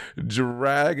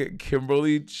 Drag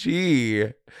Kimberly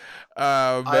Chi.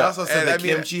 I also said that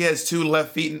Kim Chi has two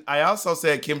left feet. And I also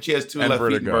said Kim Chi has two left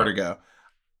feet in vertigo.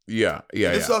 Yeah.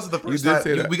 This is also the first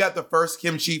time we got the first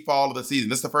Kim Chi fall of the season.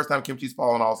 This is the first time Kim Chi's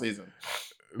fallen all season.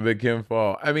 The Kim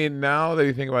fall. I mean, now that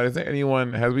you think about it,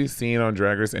 have we seen on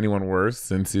Drag Race anyone worse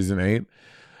since season 8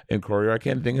 in choreo? I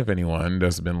can't think of anyone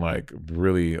that's been like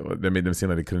really, that made them seem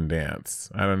like they couldn't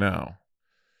dance. I don't know.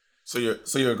 So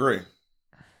you agree?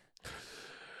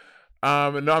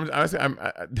 No,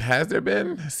 has there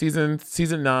been season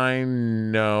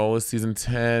 9? No. Season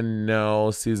 10? No.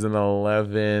 Season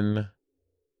 11?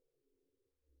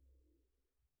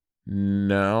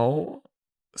 No.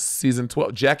 Season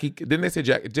 12, Jackie, didn't they say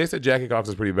Jay said Jackie Cox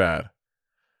is pretty bad?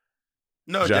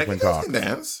 No, Jackie Cox can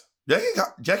dance. Jackie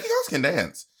Cox can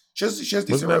dance. She has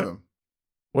decent rhythm.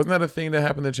 Wasn't that a thing that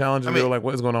happened in the challenge? And they were like,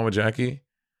 what is going on with Jackie?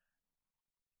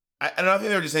 I don't think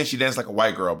they were just saying she danced like a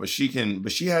white girl, but she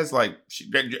has like,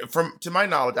 to my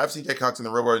knowledge, I've seen Jackie Cox in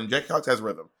the real world, and Jackie Cox has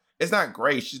rhythm. It's not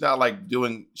great. She's not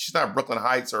Brooklyn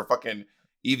Heights or fucking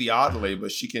Evie Oddly,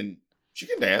 but she can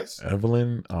dance.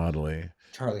 Evelyn Oddly.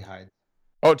 Charlie Hyde.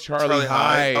 Oh, Charlie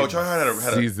Hyde. Oh, Charlie Hyde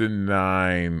had season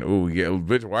 9. Oh, yeah,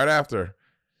 bitch, right after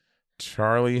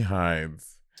Charlie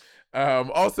Hyde's.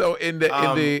 Also in the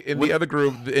other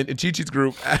group, in Chi-Chi's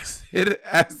group,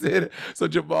 acid. So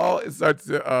Jamal starts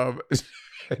to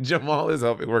Jamal is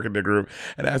helping work in the group,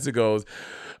 and Acid goes,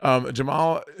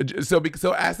 Jamal.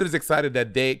 So Acid is excited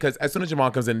that because as soon as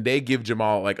Jamal comes in, they give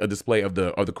Jamal like a display of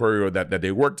the choreo that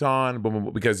they worked on,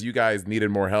 because you guys needed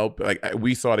more help. Like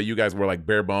we saw that you guys were like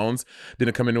bare bones,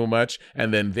 didn't come into much,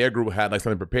 and then their group had like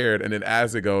something prepared, and then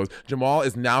Acid goes, Jamal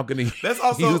is now going to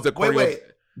use the choreo. Wait.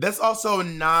 That is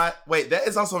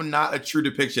also not a true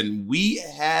depiction. We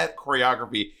had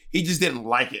choreography. He just didn't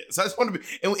like it. So I just want to be,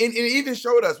 and it even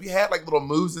showed us, we had like little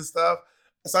moves and stuff.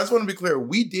 So I just want to be clear.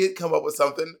 We did come up with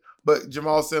something, but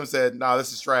Jamal Sims said, nah,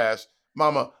 this is trash.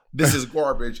 Mama, this is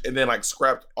garbage. And then like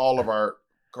scrapped all of our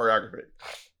choreography.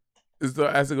 So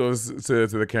as it goes to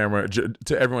the camera, to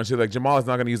everyone, she's like, Jamal is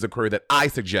not going to use the choreo that I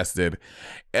suggested.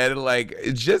 And like,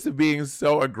 just being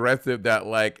so aggressive that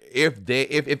like, if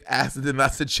Acid did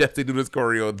not suggest they do this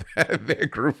choreo, that their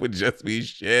group would just be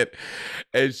shit.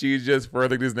 And she's just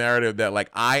furthering this narrative that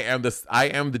like, I am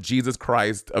the Jesus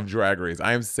Christ of Drag Race.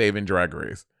 I am saving Drag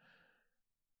Race.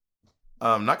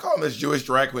 Not calling this Jewish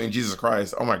drag queen Jesus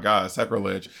Christ. Oh my God,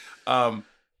 sacrilege.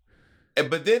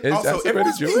 But then also,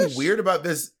 everyone's being weird about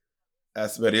this.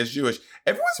 Somebody is Jewish.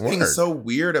 Everyone's being so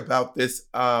weird about this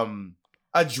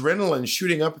adrenaline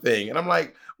shooting up thing. And I'm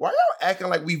like, why are y'all acting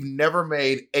like we've never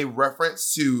made a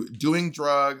reference to doing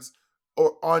drugs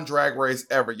or on Drag Race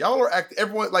ever? Y'all are acting,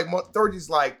 everyone, like, Thorgy's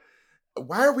like,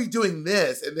 why are we doing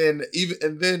this? And then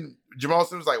Jamal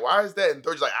Sims was like, why is that? And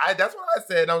Thorgy's like, that's what I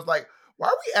said. And I was like, why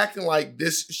are we acting like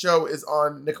this show is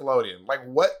on Nickelodeon? Like,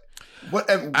 what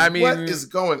is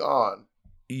going on?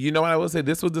 You know what I will say?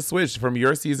 This was the switch from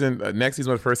your season. Next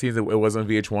season, was first season, it was on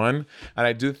VH1, and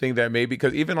I do think that maybe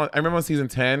because even I remember on season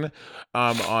 10,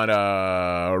 on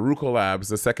Ruco Labs,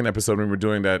 the second episode when we were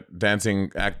doing that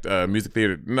dancing act, music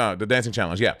theater, the dancing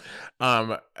challenge, yeah.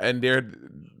 And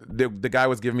the guy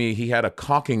was giving me, he had a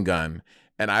caulking gun,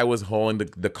 and I was holding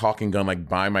the caulking gun like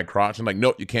by my crotch. I'm like,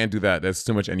 nope, you can't do that. That's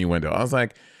too much innuendo. I was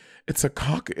like, it's a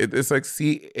cock. It's like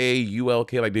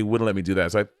CAULK. Like, they wouldn't let me do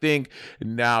that. So I think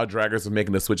now Drag Race is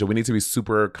making the switch. And we need to be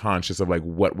super conscious of like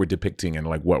what we're depicting and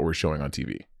like what we're showing on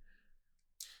TV.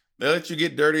 They let you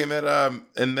get dirty in that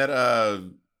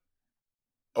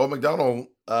Old McDonald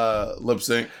lip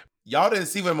sync. Y'all didn't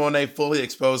see when Monet fully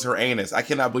exposed her anus. I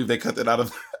cannot believe they cut that out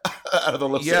of the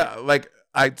lip sync. Yeah, like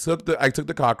I took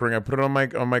the cock ring, I put it on my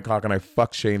cock, and I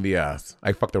fucked Shay in the ass.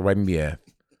 I fucked her right in the ass.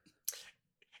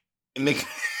 And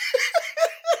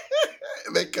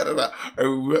they cut it out.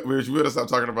 We better stop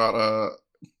talking about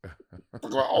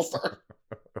All Star.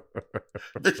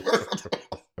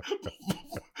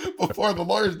 Before the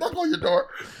lawyers knock on your door.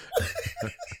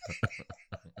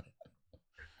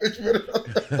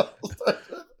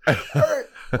 All right,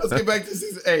 let's get back to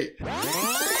season 8.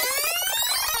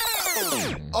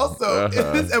 Also, in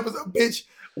this episode, bitch,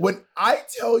 when I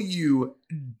tell you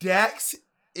Dax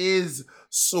is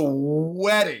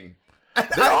sweating.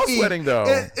 They're all sweating though.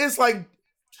 It's like,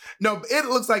 no, it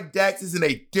looks like Dax is in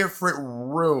a different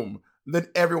room than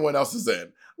everyone else is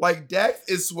in. Like, Dax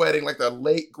is sweating like the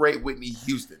late, great Whitney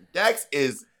Houston. Dax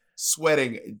is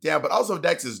sweating down, but also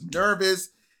Dax is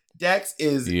nervous. Dax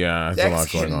a lot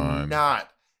going on.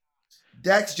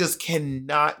 Dax just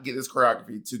cannot get this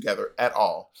choreography together at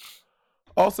all.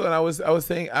 Also, and I was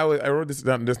saying, I wrote this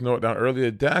note down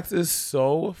earlier. Dax is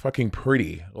so fucking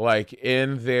pretty. Like,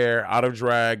 in their out of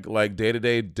drag, like day to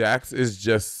day, Dax is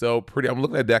just so pretty. I'm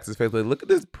looking at Dax's face, like, look at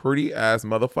this pretty ass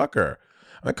motherfucker.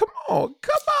 I'm like, come on.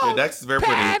 Yeah, Dax is very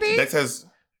pretty.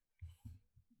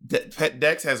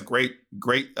 Dax has great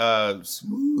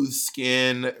smooth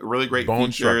skin, really great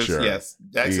bone features. Structure. Yes,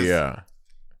 Dax.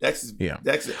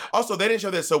 Also, they didn't show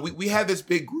this. So we had this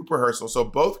big group rehearsal. So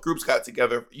both groups got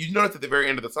together. You notice at the very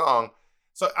end of the song.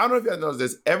 So I don't know if you guys know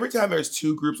this. Every time there's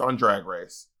two groups on Drag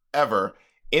Race, ever,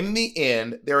 in the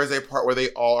end, there is a part where they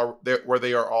come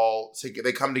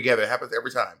together. It happens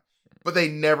every time. But they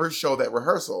never show that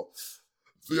rehearsal.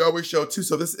 So we always show two.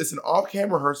 So it's an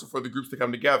off-camera rehearsal for the groups to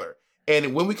come together.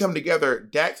 And when we come together,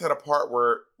 Dax had a part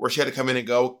where she had to come in and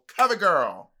go, cover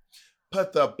girl,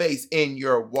 put the bass in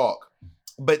your walk.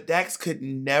 But Dax could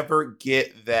never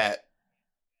get that.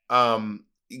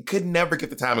 Could never get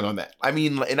the timing on that. I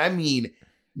mean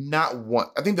not once.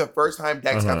 I think the first time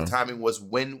Dax got the timing was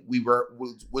when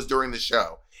was during the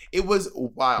show. It was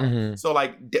wild. Mm-hmm. So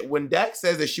like when Dax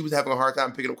says that she was having a hard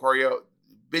time picking up choreo,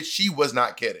 bitch, she was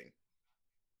not kidding.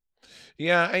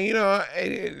 Yeah,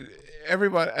 and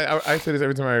everybody, I say this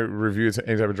every time I review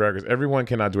any type of Drag Race. Everyone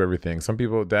cannot do everything. Some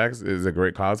people, Dax is a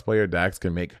great cosplayer. Dax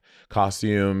can make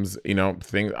costumes,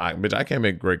 things. But I can't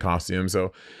make great costumes.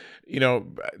 So,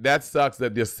 that sucks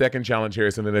that the second challenge here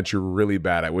is something that you're really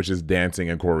bad at, which is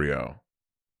dancing and choreo.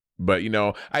 But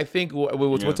I think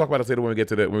we'll talk about it later when we get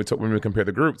to when we compare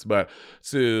the groups. But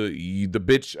to the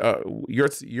bitch,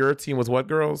 your team was what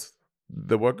girls?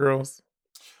 The what girls?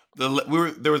 There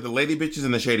was the lady bitches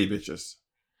and the shady bitches.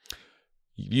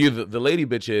 The lady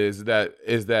bitch is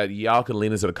that y'all can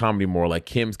lean into the comedy more. Like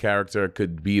Kim's character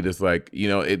could be this, like,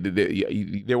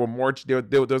 there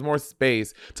was more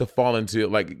space to fall into.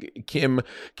 Like Kim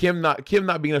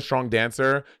not being a strong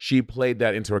dancer, she played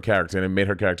that into her character and it made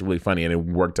her character really funny and it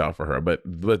worked out for her. But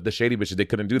the shady bitches, they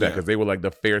couldn't do that because they were like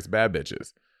the fierce bad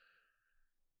bitches.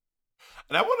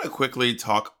 And I want to quickly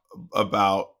talk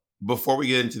about, before we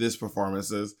get into these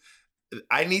performances,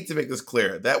 I need to make this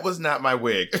clear. That was not my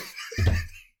wig.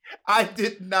 I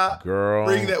did not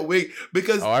bring that wig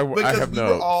because we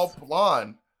were all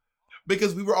blonde.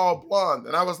 Because we were all blonde.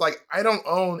 And I was like, I don't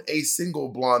own a single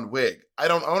blonde wig. I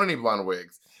don't own any blonde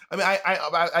wigs. I mean,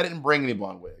 I didn't bring any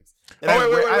blonde wigs. And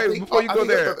wait. Before you go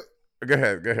there. Go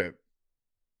ahead.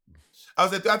 I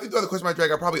think throughout the course of my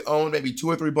drag, I probably owned maybe 2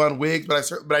 or 3 blonde wigs,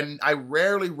 but I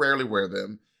rarely wear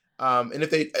them. And if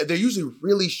they're usually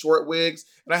really short wigs.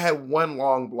 And I had one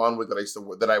long blonde wig that I used to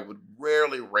wear, that I would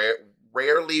rarely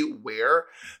wear.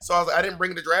 So I was like, I didn't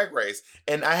bring the Drag Race,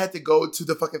 and I had to go to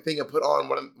the fucking thing and put on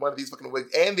one of these fucking wigs,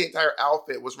 and the entire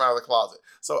outfit was from out of the closet.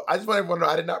 So I just want everyone to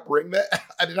know I did not bring that.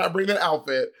 I did not bring that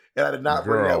outfit, and I did not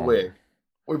bring that wig.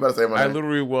 What are you about to say, man?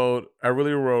 I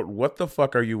really wrote, what the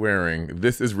fuck are you wearing?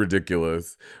 This is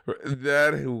ridiculous.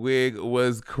 That wig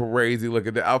was crazy. Look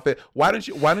at the outfit. Why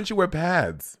didn't you wear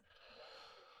pads?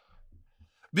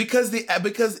 Because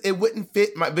it wouldn't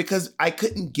fit because I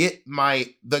couldn't get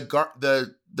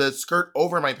the skirt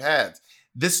over my pads.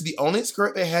 This is the only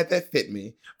skirt they had that fit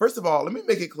me. First of all, let me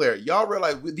make it clear. Y'all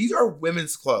realize these are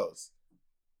women's clothes.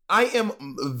 I am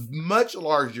much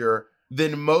larger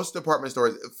than most department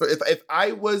stores. If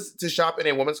I was to shop in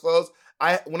a woman's clothes,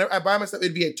 whenever I buy my stuff,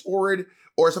 it'd be a Torrid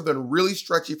or something really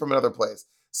stretchy from another place.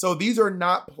 So these are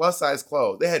not plus size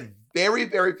clothes. They had very,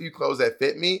 very few clothes that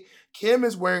fit me. Kim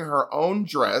is wearing her own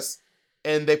dress,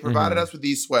 and they provided us with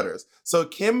these sweaters. So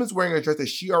Kim is wearing a dress that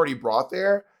she already brought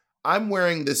there. I'm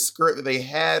wearing this skirt that they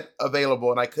had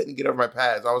available, and I couldn't get over my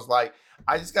pads. I was like,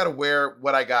 I just got to wear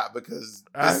what I got because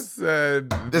this no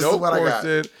is what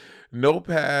corset, no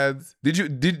pads. Did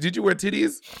you wear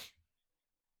titties?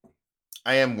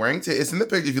 I am wearing titties. It's in the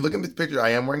picture. If you look at the picture, I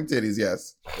am wearing titties,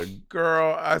 yes.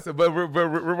 Girl, I said, but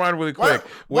rewind really quick.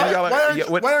 Why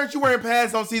aren't you wearing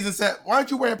pads on season 7? Why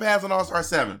aren't you wearing pads on All-Star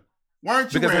 7? Why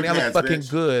aren't you wearing pads, Because I look fucking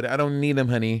good. I don't need them,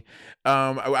 honey.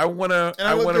 I want to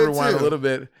rewind a little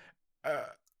bit.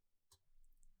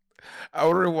 I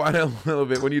want to rewind a little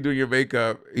bit. When you do your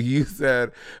makeup, you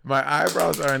said, my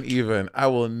eyebrows are uneven. I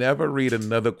will never read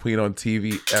another queen on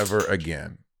TV ever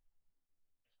again.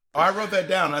 Oh, I wrote that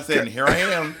down. I said, and here I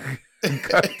am.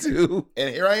 Cut to.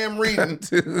 And here I am reading.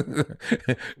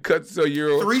 Cut so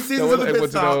you're 3 seasons of the Pit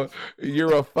Stop.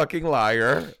 You're a fucking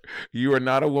liar. You are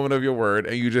not a woman of your word,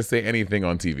 and you just say anything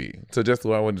on TV. So just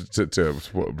I wanted to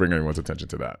bring everyone's attention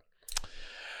to that.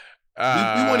 We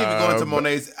won't even go into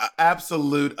Monet's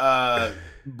absolute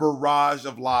barrage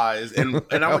of lies, and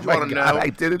I want you all to know I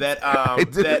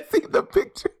didn't see the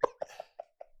picture.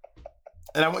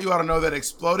 And I want you all to know that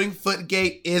Exploding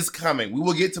Footgate is coming. We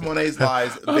will get to Monet's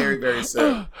lies very, very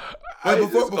soon. But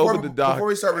before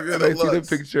we start reviewing the looks, I see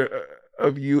the picture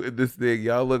of you in this thing.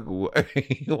 Y'all look.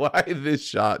 Why this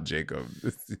shot, Jacob?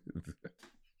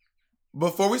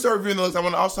 Before we start reviewing the looks, I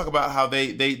want to also talk about how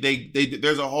they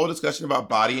there's a whole discussion about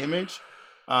body image.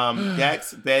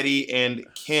 Dax, Betty, and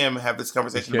Kim have this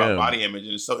conversation about body image,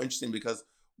 and it's so interesting because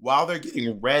while they're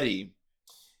getting ready,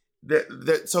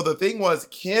 so the thing was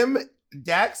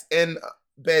Dax and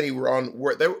Betty were on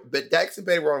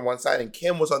one side, and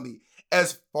Kim was on the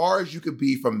as far as you could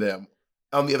be from them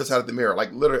on the other side of the mirror,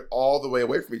 like literally all the way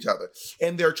away from each other.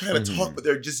 And they're trying to talk, but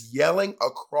they're just yelling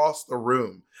across the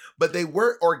room. But they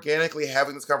weren't organically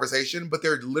having this conversation, but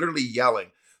they're literally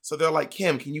yelling. So they're like,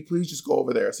 Kim, can you please just go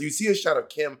over there? So you see a shot of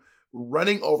Kim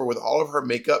running over with all of her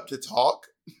makeup to talk,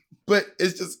 but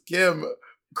it's just Kim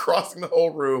crossing the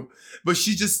whole room. But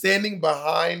she's just standing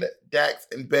behind Dax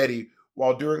and Betty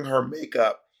while doing her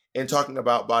makeup and talking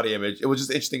about body image. It was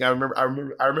just interesting. I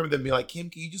remember them being like, Kim,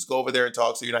 can you just go over there and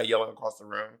talk so you're not yelling across the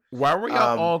room? Why were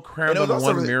y'all all crammed on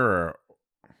one mirror?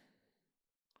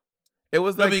 It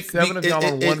was like 7 of y'all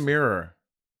on one mirror.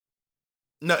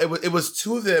 No, it was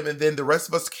 2 of them, and then the rest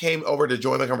of us came over to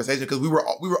join the conversation because we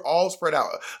were all spread out.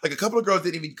 Like a couple of girls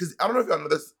didn't even, because I don't know if y'all know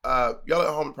this. Y'all at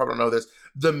home probably don't know this.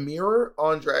 The mirror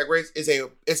on Drag Race it's a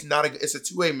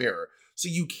 2-way mirror, so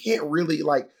you can't really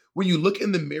like. When you look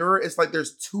in the mirror, it's like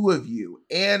there's 2 of you,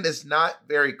 and it's not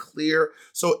very clear.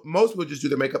 So most people just do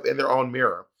their makeup in their own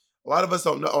mirror. A lot of us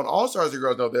don't know. On All Stars, the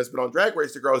girls know this, but on Drag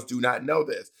Race, the girls do not know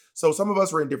this. So some of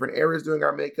us were in different areas doing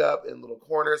our makeup in little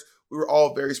corners. We were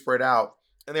all very spread out.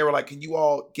 And they were like, can you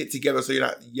all get together so you're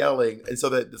not yelling, and so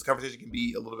that this conversation can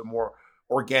be a little bit more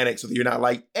organic so that you're not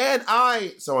like, and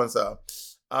I, so-and-so.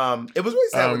 It was really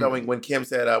sad knowing when Kim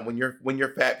said, when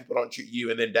you're fat, people don't treat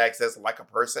you. And then Dax says, like a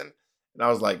person. And I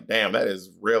was like, damn, that is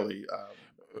really.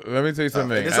 Let me tell you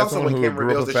something. And it's also when Kim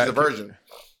reveals that she's a virgin.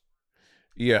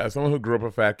 Yeah, as someone who grew up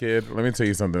a fat kid, let me tell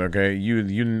you something, okay?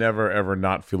 You never ever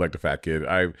not feel like the fat kid.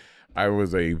 I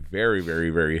was a very, very,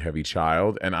 very heavy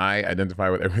child, and I identify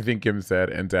with everything Kim said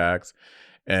and Dax,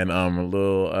 and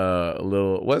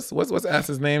little what's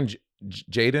Ass's name?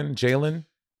 Jamin,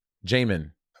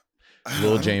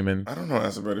 Lil Jamin. I don't know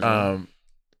Ass's name.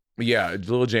 Yeah,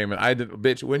 Lil Jamin. I did,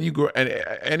 bitch. When you grow, and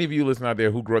any of you listening out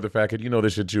there who grow up the fat kid, you know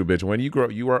this shit too, bitch. When you grow,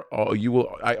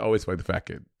 I always fight the fat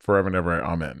kid forever and ever.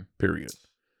 Amen. Period.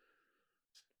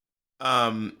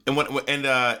 And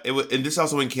this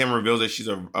also when Kim reveals that she's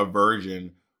a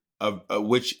virgin.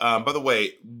 which, by the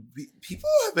way, people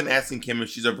have been asking Kim if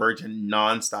she's a virgin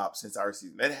nonstop since our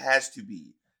season. That has to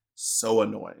be so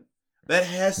annoying. That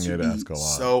has to be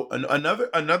so.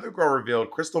 Another girl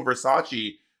revealed, Crystal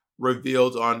Versace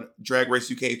revealed on Drag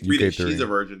Race UK 3 that she's a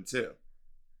virgin too.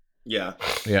 Yeah.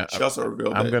 She also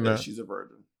revealed that she's a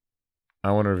virgin.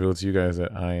 I want to reveal to you guys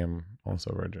that I am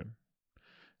also a virgin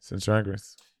since Drag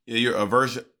Race. Yeah, you're a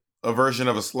version of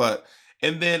a slut.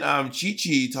 And then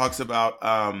Chi talks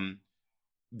about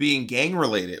being gang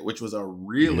related, which was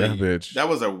that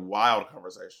was a wild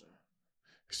conversation.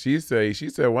 She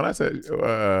said when I said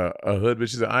a hood bitch,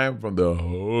 she said I am from the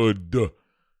hood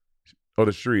or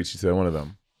the streets. She said one of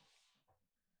them.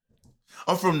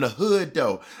 I'm from the hood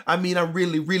though. I mean, I'm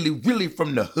really, really, really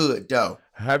from the hood though.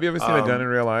 Have you ever seen a gun in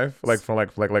real life, like from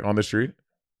like on the street?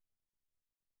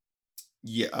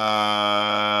 Yeah,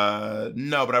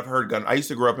 no, but I've heard gun. I used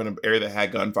to grow up in an area that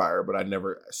had gunfire, but I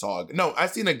never saw a. No,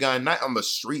 I've seen a gun not on the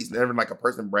streets, never like a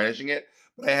person brandishing it,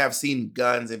 but I have seen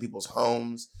guns in people's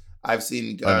homes. I've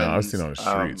seen guns. I've seen on the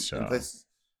streets.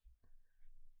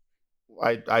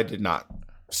 I did not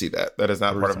see that. That is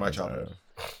not part of my childhood.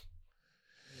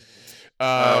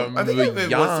 I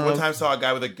think I one time saw a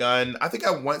guy with a gun. I think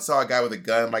I once saw a guy with a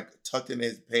gun like tucked in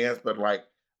his pants, but like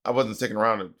I wasn't sticking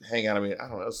around to hang out. I mean, I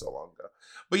don't know, it was so long ago.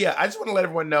 But yeah, I just want to let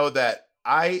everyone know that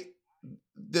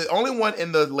the only one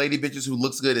in the lady bitches who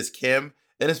looks good is Kim,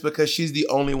 and it's because she's the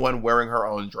only one wearing her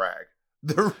own drag.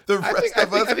 The rest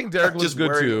of us, I think Derek looks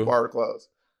good too. Bar clothes.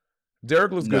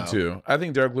 Derek looks good too. I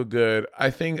think Derek looked good. I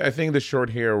think the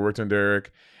short hair worked on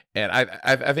Derek. And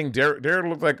I think Derek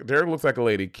looks like a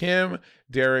lady. Kim,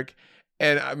 Derek,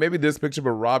 and maybe this picture,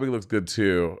 but Robbie looks good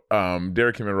too.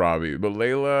 Derek, Kim, and Robbie. But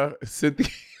Layla, Cynthia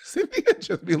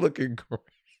just be looking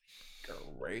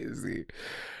crazy.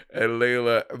 And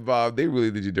Layla, Bob, they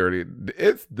really did you dirty.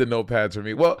 It's the no pads for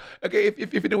me. Well, okay, if you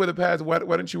didn't wear the pads, why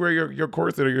don't you wear your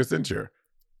corset or your cincher?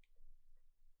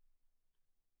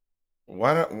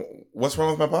 Why not? What's wrong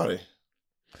with my body?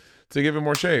 To give it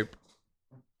more shape.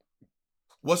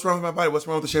 What's wrong with my body? What's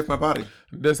wrong with the shape of my body?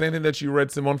 The same thing that you read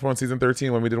Simone for on season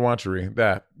 13 when we did Watchery.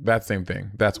 That same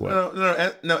thing. That's what.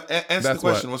 No. Answer the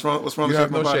question. What's wrong with the shape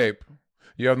of my body? Shape.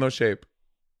 You have no shape.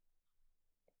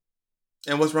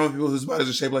 And what's wrong with people whose bodies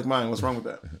are shaped like mine? What's wrong with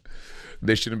that?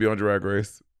 They shouldn't be on Drag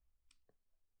Race.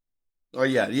 Oh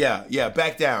yeah.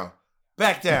 Back down.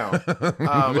 Let's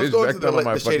go into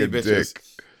the shady bitches. Dick.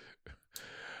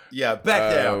 Yeah,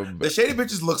 back down. The shady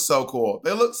bitches look so cool.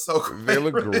 They look so cool. They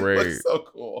look great. Look so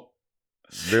cool.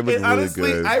 They look and really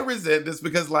honestly, good. I resent this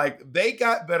because like they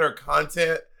got better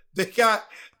content. They got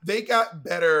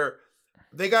better.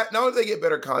 They got not only did they get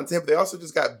better content, but they also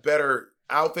just got better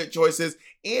outfit choices.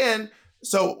 And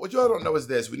so what y'all don't know is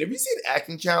this: whenever you see an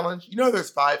acting challenge, you know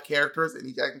there's 5 characters in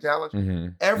each acting challenge. Mm-hmm.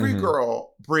 Every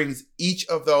girl brings each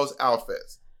of those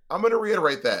outfits. I'm going to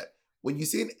reiterate that. When you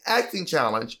see an acting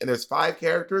challenge and there's 5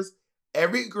 characters,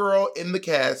 every girl in the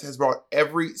cast has brought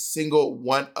every single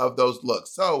one of those looks.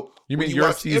 So you mean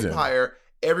your season? Empire,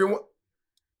 everyone.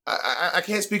 I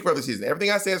can't speak for other season.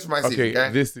 Everything I say is for my season. Okay,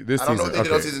 this I don't know what they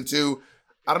did on season 2.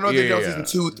 I don't know what they did on season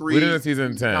 2, 3, we did on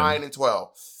season 10, 9, and 12,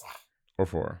 or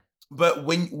 4. But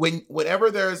whenever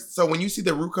when you see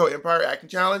the Ruko Empire acting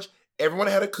challenge, everyone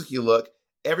had a cookie look.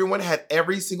 Everyone had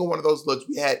every single one of those looks.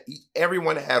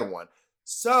 Everyone had one.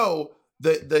 So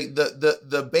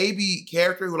the baby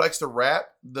character who likes to rap,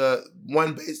 the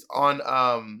one based on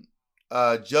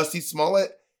Jussie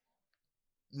Smollett,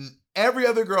 every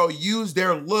other girl used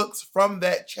their looks from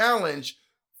that challenge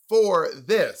for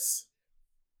this.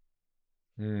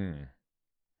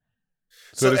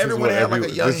 So everyone had like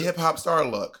a young hip hop star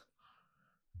look.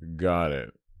 Got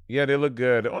it. Yeah, they look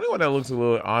good. The only one that looks a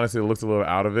little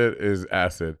out of it is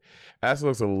Acid. Acid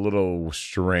looks a little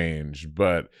strange,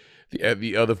 but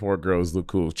the other 4 girls look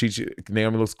cool.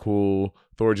 Naomi looks cool.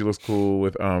 Thorgy looks cool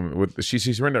with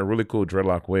she's wearing a really cool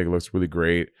dreadlock wig. It looks really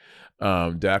great.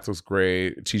 Dax looks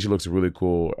great. Chi looks really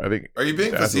cool. I think. Are you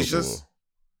being Dax facetious? Cool.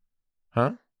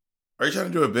 Huh? Are you trying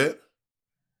to do a bit?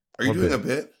 Are you doing a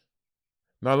bit?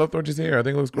 No, I love Thorgy's hair. I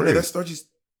think it looks great. Okay, that's Thorgy's.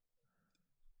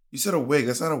 You said a wig.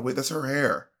 That's not a wig. That's her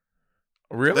hair.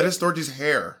 Really? That is Thorgy's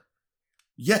hair.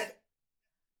 Yeah.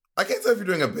 I can't tell if you're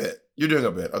doing a bit. You're doing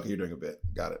a bit. Okay, you're doing a bit.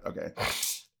 Got it. Okay.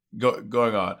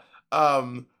 Going on.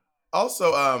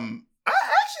 Also, I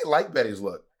actually like Betty's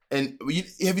look. And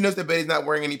have you noticed that Betty's not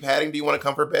wearing any padding? Do you want to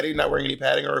comfort Betty not wearing any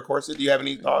padding or a corset? Do you have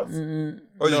any thoughts?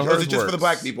 Or is it just for the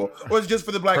black people? Or is it just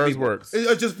for the black people? Works.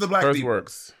 It's just for the black Hers people.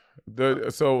 Works.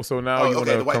 So now you want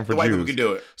to come for the white Jews. people can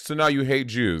do it. So now you hate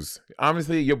Jews.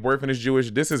 Obviously, your boyfriend is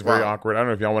Jewish. This is very awkward. I don't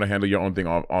know if y'all want to handle your own thing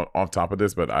off top of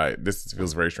this, but this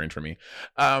feels very strange for me.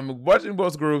 Watching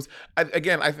both groups,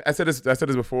 I said this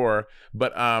before,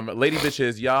 but Lady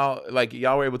Bitches,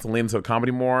 y'all were able to lean into the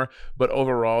comedy more, but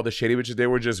overall the Shady Bitches, they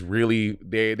were just really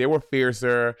they were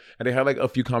fiercer, and they had like a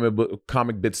few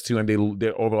comic bits too, and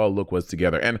their overall look was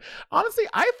together. And honestly,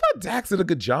 I thought Dax did a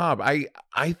good job. I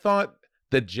thought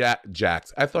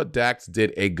I thought Dax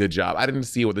did a good job. I didn't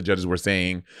see what the judges were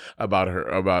saying about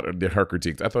her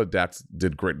critiques. I thought Dax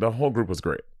did great. The whole group was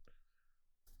great.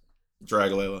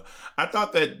 Drag Layla. I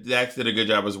thought that Dax did a good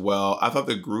job as well. I thought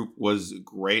the group was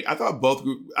great. I thought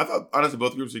honestly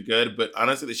both groups are good, but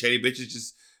honestly the Shady Bitches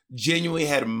just genuinely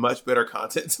had much better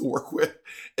content to work with.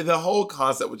 And the whole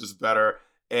concept was just better.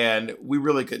 And we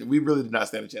really did not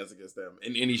stand a chance against them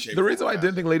in any shape. The reason why I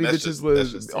didn't think Lady Bitches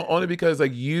was only because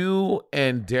like you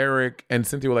and Derek and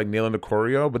Cynthia were like nailing the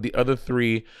choreo, but the other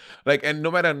three, like, and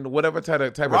no matter whatever type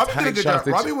of tight shots,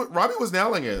 Robbie was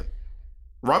nailing it.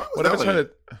 Robbie was nailing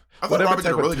it. I thought Robbie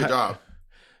did a really good job.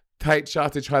 Tight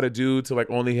shots they try to do to like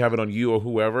only have it on you or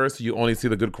whoever, so you only see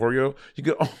the good choreo. You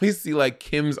could only see like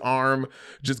Kim's arm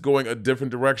just going a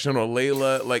different direction, or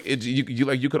Layla like it.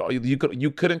 You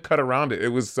couldn't cut around it. It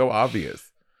was so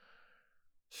obvious.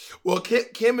 Well,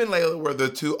 Kim and Layla were the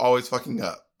two always fucking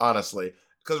up, honestly,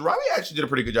 because Robbie actually did a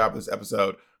pretty good job this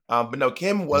episode. But no,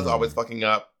 Kim was always fucking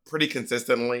up pretty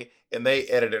consistently, and they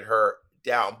edited her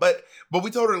down. But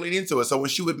we told her to lean into it. So when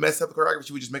she would mess up the choreography,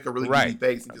 she would just make a really goofy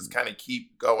face and just kind of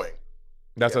keep going.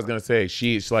 That's what I was gonna say.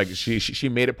 She's like she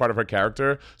made it part of her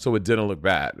character, so it didn't look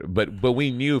bad. But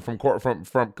we knew from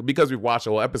because we've watched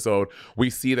the whole episode, we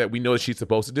know that she's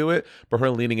supposed to do it. But her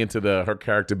leaning into her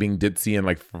character being ditzy and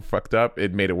like fucked up,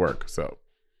 it made it work. So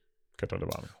kept on the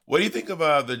bottom. What do you think of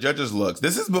the judges' looks?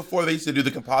 This is before they used to do the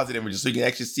composite images, so you can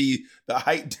actually see the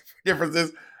height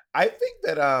differences. I think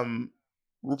that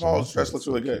RuPaul's dress looks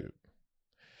really good.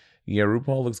 Yeah,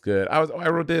 RuPaul looks good. I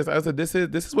wrote this. I said, this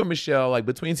is when Michelle, like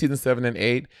between season 7 and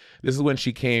 8, this is when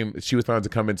she was trying to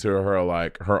come into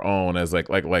her own as like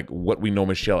what we know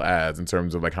Michelle as in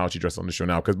terms of like how she dresses on the show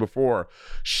now. Because before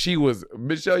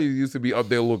Michelle used to be up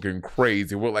there looking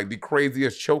crazy with like the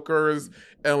craziest chokers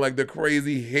and like the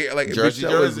crazy hair, like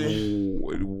Jersey.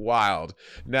 Wild.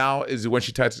 Now is when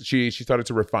she started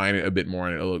to refine it a bit more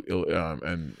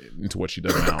and into what she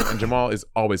does now. And Jamal is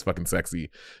always fucking sexy.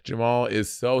 Jamal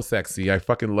is so sexy. I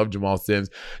fucking love Jamal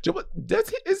Sims. Jamal,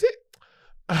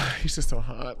 he's just so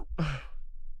hot. I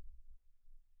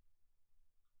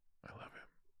love him.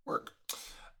 Work.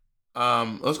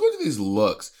 Let's go into these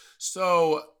looks.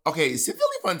 So, okay, Cynthia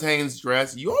Lee Fontaine's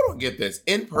dress, you all don't get this.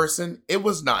 In person, it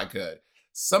was not good.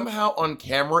 Somehow on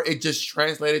camera, it just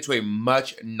translated to a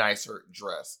much nicer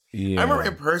dress. Yeah. I remember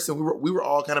in person, we were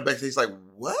all kind of backstage like,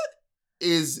 what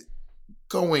is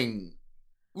going?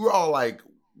 We were all like,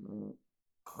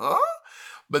 huh?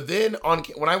 But then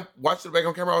when I watched it back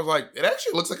on camera, I was like, it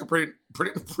actually looks like a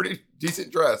pretty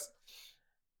decent dress.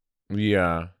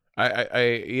 Yeah,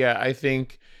 I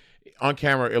think on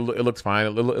camera it looks fine. It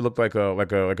looked like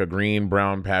a green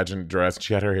brown pageant dress.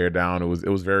 She had her hair down. It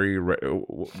was very.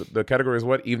 The category is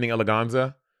what? Evening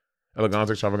eleganza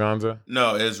extravaganza.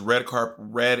 No, it's red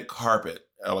carpet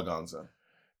eleganza.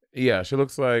 Yeah, she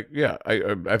looks like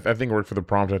I think it worked for the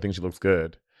prompt. I think she looks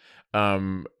good.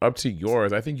 Up to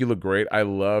yours. I think you look great. I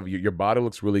love your body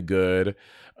looks really good.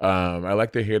 I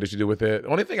like the hair that you did with it. The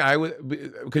only thing I would,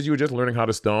 because you were just learning how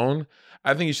to stone,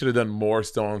 I think you should have done more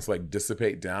stones like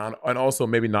dissipate down, and also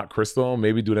maybe not crystal,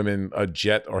 maybe do them in a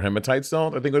jet or hematite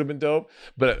stone. I think would have been dope.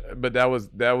 But that was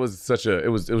it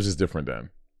was just different then.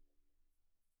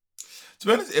 To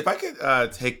be honest, if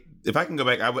I can go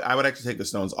back, I would actually take the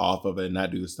stones off of it and not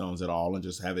do the stones at all, and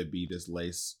just have it be this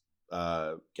lace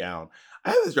gown. I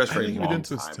have this dress for a long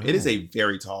time. It is a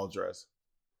very tall dress.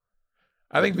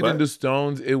 I think if you didn't do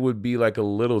stones, it would be like a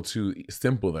little too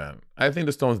simple then. I think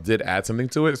the stones did add something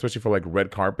to it, especially for like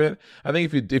red carpet. I think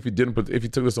if you took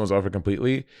the stones off it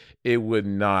completely, it would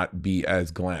not be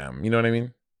as glam. You know what I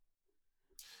mean?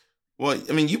 Well,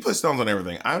 I mean, you put stones on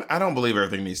everything. I don't believe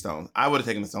everything needs stones. I would have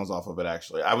taken the stones off of it,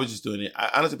 actually. I was just doing it.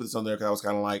 I honestly put the stones there because I was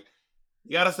kind of like,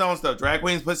 you got to stone stuff. Drag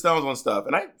queens put stones on stuff.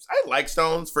 And I like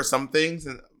stones for some things.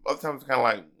 And other times, kind of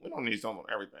like, we don't need stones on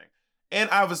everything. And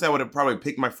obviously, I would have probably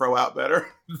picked my fro out better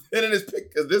than it is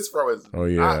picked, because this fro is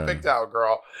not picked out,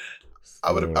 girl.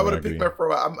 I would have picked my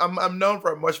fro out. I'm known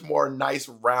for a much more nice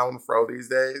round fro these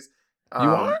days. You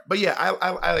are? But yeah,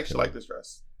 I actually like this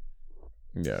dress.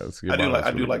 Yeah,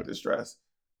 I do like this dress.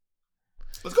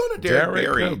 Let's go to Derek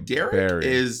Barry. Derek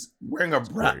is wearing a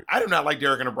brown. I do not like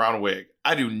Derek in a brown wig.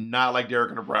 I do not like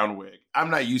Derek in a brown wig. I'm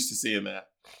not used to seeing that.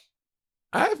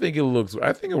 I think it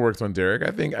works on Derek.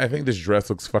 I think this dress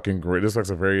looks fucking great. This looks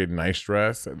a very nice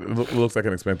dress. It looks like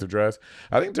an expensive dress.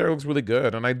 I think Derek looks really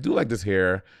good, and I do like this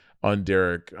hair on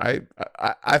Derek.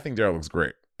 I think Derek looks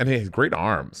great, and he has great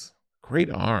arms.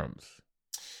 Great arms.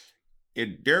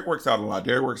 Derek works out a lot.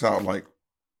 Derek works out like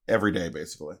every day,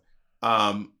 basically.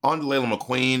 On to Layla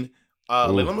McQueen.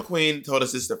 Layla McQueen told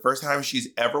us this is the first time she's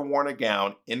ever worn a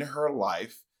gown in her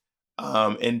life.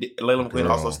 And Layla McQueen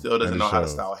also still doesn't know how to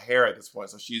style hair at this point.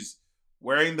 So she's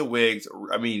wearing the wigs.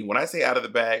 I mean, when I say out of the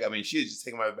bag, I mean, she's just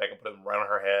taking them out of the bag and putting them right on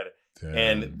her head. Damn.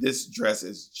 And this dress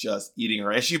is just eating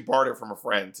her. And she borrowed it from a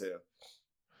friend, too.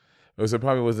 So it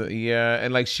probably wasn't,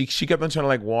 and like she kept on trying to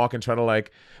like walk and try to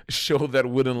like show that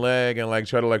wooden leg and like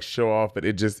try to like show off, but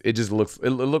it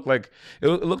looked like a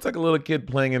little kid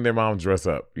playing in their mom's dress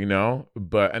up, you know.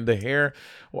 But and the hair,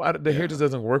 hair just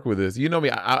doesn't work with this. You know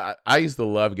me, I used to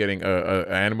love getting a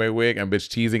anime wig and bitch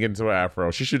teasing it into an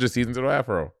afro. She should just tease into an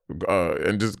afro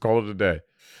and just call it a day.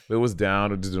 But it was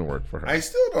down. It just didn't work for her. I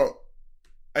still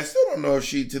don't know if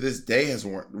she to this day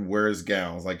wears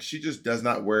gowns. Like she just does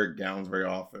not wear gowns very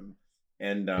often.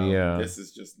 And this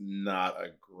is just not a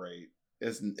great.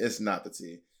 It's not the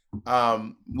tea.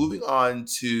 Moving on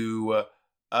to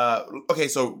okay,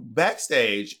 so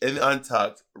backstage in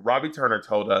Untucked, Robbie Turner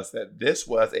told us that this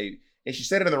was and she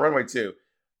said it in the runway too.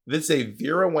 This is a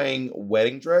Vera Wang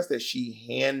wedding dress that she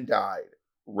hand dyed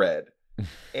red,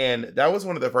 and that was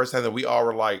one of the first times that we all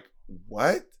were like,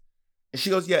 "What?" And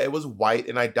she goes, "Yeah, it was white,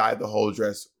 and I dyed the whole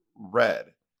dress red."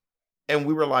 And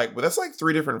we were like, well, that's like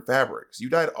 3 different fabrics. You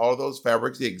dyed all those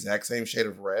fabrics the exact same shade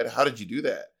of red. How did you do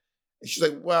that? And she's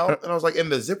like, well, and I was like,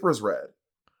 and the zipper's red.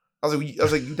 I was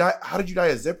like, how did you dye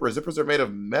a zipper? Zippers are made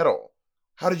of metal.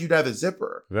 How did you dye the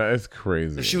zipper? That is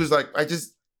crazy. And she was like, I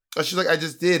just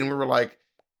did. And we were like,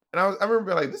 and I remember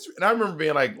being like, this, and I remember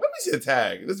being like, let me see a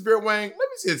tag. This is Vera Wang. Let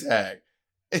me see a tag.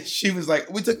 And she was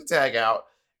like, we took the tag out.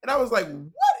 And I was like,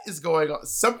 what is going on?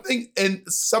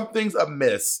 Something's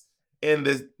amiss. And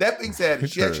that being said,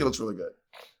 she actually looks really good.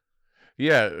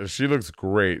 Yeah, she looks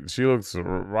great. She looks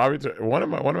one of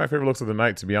my favorite looks of the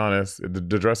night. To be honest, the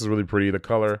dress is really pretty. The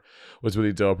color was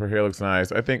really dope. Her hair looks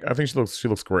nice. I think she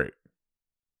looks great.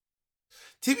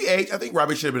 TBH, I think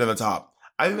Robbie should have been in the top.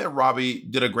 I think that Robbie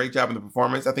did a great job in the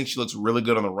performance. I think she looks really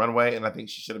good on the runway, and I think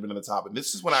she should have been in the top. And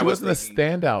this is when she wasn't a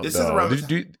standout. This though. Is around.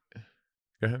 Go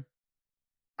ahead.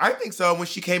 I think so. When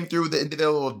she came through and did that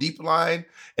little deep line,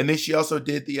 and then she also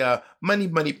did the money,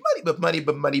 but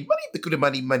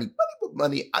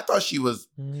money. I thought she was.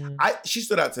 She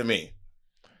stood out to me.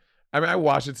 I mean, I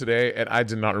watched it today, and I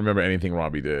did not remember anything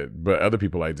Robbie did, but other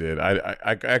people I did.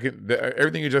 I can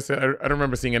everything you just said. I don't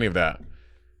remember seeing any of that.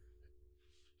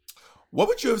 What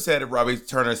would you have said if Robbie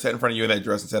Turner sat in front of you in that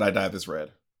dress and said, "I dyed this red.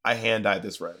 I hand dyed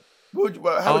this red"? How would you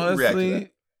react to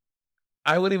that?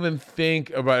 I wouldn't even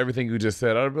think about everything you just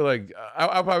said. I'd be like,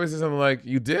 I'll probably say something like,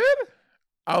 "You did?"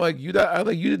 You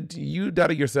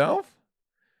dyed it yourself?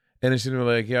 And then she'd be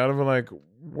like, "Yeah." I'd be like,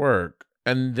 "Work."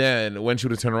 And then when she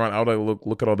would turn around, I would like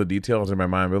look at all the details in my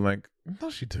mind, but like,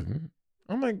 "No, she didn't."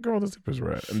 I'm like, "Girl, the zipper's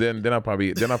red." And then I'll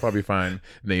probably find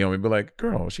Naomi, be like,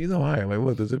 "Girl, she's a liar. Like,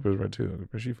 look, the zipper's red too.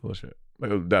 She's full of shit."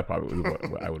 Like that probably was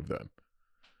what I would have done.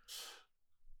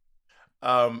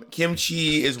 Kim Chi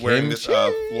is wearing this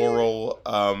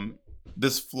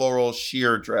floral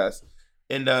sheer dress,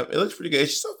 and it looks pretty good.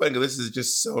 It's just so funny. This is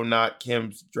just so not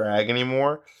Kim's drag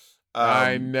anymore.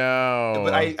 I know,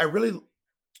 but I really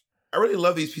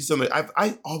love these pieces.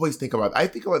 I always think about. I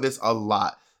think about this a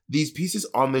lot. These pieces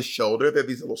on the shoulder, they're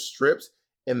these little strips,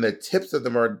 and the tips of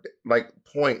them are like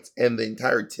points, and the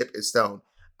entire tip is stone.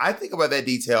 I think about that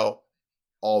detail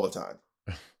all the time.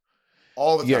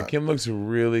 All the time. Yeah, Kim looks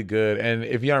really good. And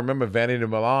if y'all remember Vanity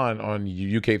Milan on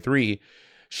UK3,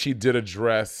 she did a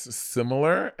dress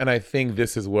similar. And I think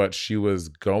this is what she was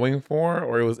going for,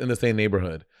 or it was in the same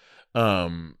neighborhood.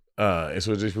 So just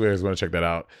if you guys want to check that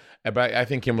out. But I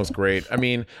think Kim looks great. I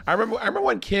mean, I remember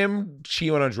when Kim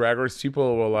Chi went on Drag Race,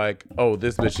 people were like, "Oh,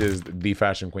 this bitch is the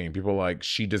fashion queen." People were like,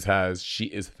 she is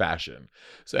fashion.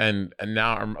 So and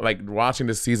now I'm like watching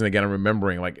this season again. I'm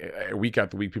remembering like week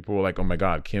after week, people were like, "Oh my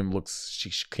God, Kim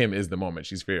is the moment.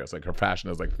 She's fierce. Like her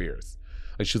fashion is like fierce.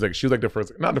 Like she was like the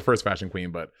first, not the first fashion queen,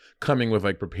 but coming with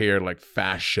like prepared like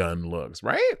fashion looks,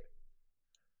 right?"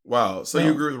 Wow. So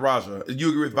you agree with Raja? You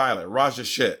agree with Violet? Raja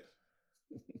shit.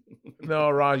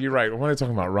 No, Raj, you're right. What are you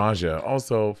talking about? Raja.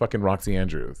 Also, fucking Roxy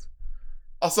Andrews.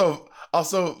 Also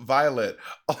Violet.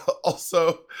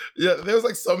 Also, yeah, there's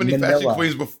like so many fashion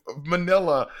queens before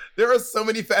Manila. There are so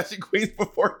many fashion queens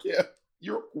before Kim.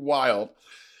 You're wild.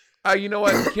 You know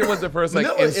what? Kim was the first like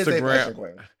Manila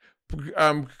Instagram.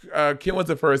 Kim was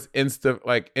the first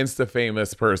Insta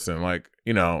famous person, like,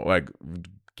 you know, like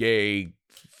gay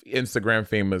Instagram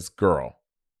famous girl.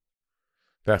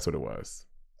 That's what it was.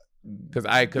 Because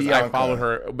I followed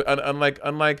her. Unlike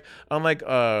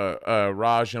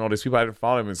Raj and all these people, I didn't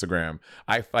follow him on Instagram.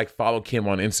 I like followed Kim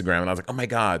on Instagram, and I was like, oh my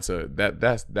god! So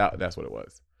that's what it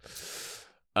was.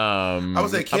 I would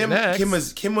say Kim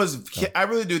was. I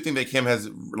really do think that Kim has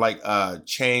like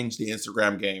changed the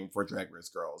Instagram game for Drag Race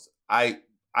girls. I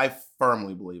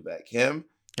firmly believe that Kim.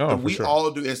 We all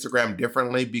do Instagram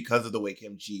differently because of the way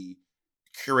Kim G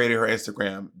curated her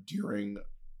Instagram during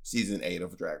season 8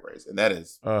 of Drag Race, and that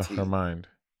is her mind.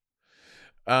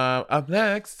 Up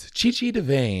next, Chi Chi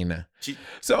DeVayne.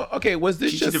 So, okay, was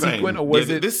this just sequin, or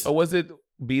was it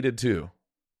beaded too?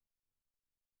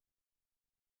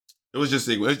 It was just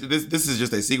sequin. This is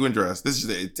just a sequin dress. This is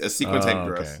just a sequin tank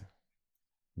dress. Okay.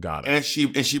 Got it. And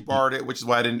she borrowed it, which is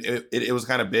why I didn't. It was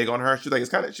kind of big on her. She's like, it's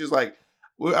kind of. She was like,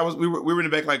 we were in the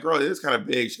back like, girl, it is kind of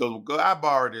big. She goes, well, good. I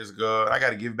borrowed this, good. I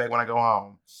got to give it back when I go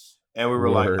home. And we were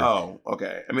like, oh,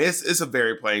 okay. I mean, it's a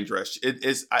very plain dress. It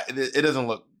doesn't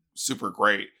look super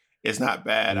great. It's not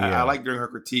bad. Yeah. I like during her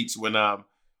critiques when I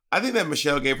think that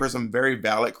Michelle gave her some very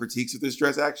valid critiques of this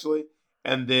dress actually.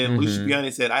 And then Lucia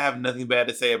Biani said, I have nothing bad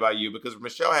to say about you, because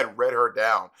Michelle had read her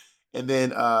down. And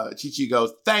then Chi Chi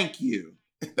goes, thank you.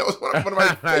 That was one of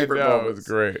my favorite moments. It was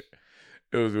great.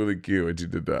 It was really cute when she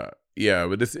did that. Yeah,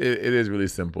 but it is really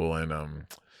simple, and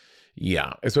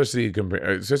yeah, especially coming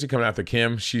after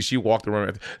Kim, she walked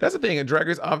around. That's the thing in Drag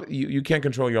Race. You can't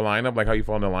control your lineup, like how you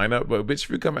fall in the lineup. But bitch, if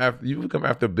you come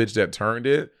after a bitch that turned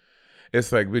it,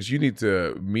 it's like, bitch, you need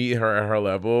to meet her at her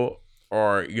level,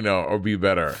 or or be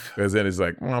better. Because then it's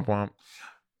like womp womp.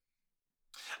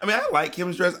 I mean, I like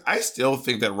Kim's dress. I still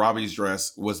think that Robbie's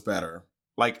dress was better.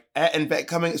 Like, in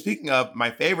fact, speaking of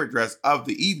my favorite dress of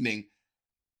the evening,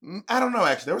 I don't know.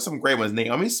 Actually, there were some great ones.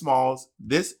 Naomi Smalls.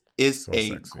 This is so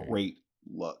sexy. Great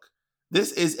look.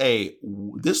 This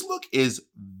look is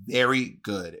very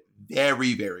good.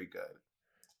 Very, very good.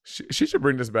 She should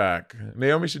bring this back.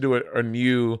 Naomi should do a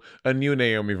new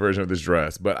Naomi version of this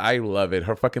dress. But I love it.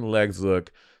 Her fucking legs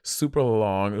look super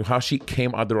long. How she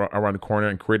came out around the corner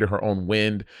and created her own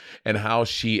wind, and how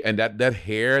that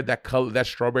hair, that color, that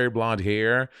strawberry blonde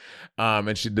hair,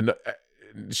 and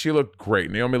she looked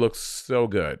great. Naomi looks so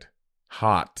good,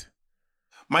 hot.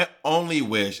 My only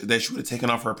wish is that she would have taken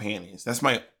off her panties. That's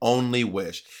my only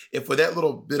wish. If with that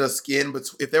little bit of skin, but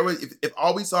if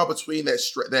all we saw between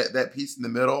that piece in the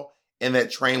middle and that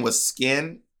train was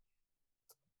skin,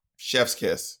 chef's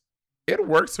kiss. It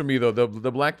works for me though.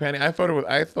 The black panty, I thought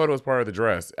it was part of the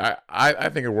dress. I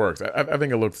think it works. I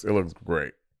think it looks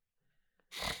great.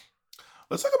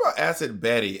 Let's talk about Acid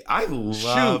Betty. I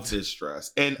love this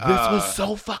dress, and this was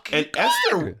so fucking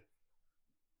good.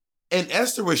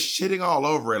 Esther was shitting all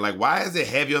over it. Like, why is it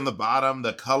heavy on the bottom?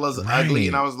 The color's ugly.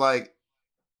 And I was like,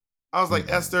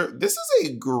 Esther, this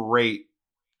is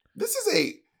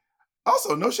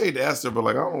also no shade to Esther, but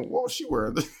like, I don't know, what was she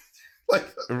wearing? Like,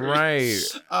 right.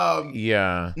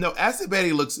 Yeah. No, Acid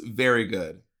Betty looks very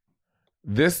good.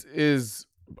 This is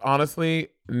honestly,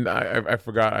 I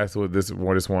forgot I saw this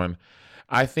one.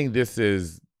 I think this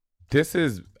is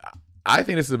the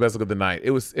best look of the night.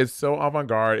 It's so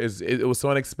avant-garde. It was so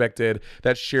unexpected.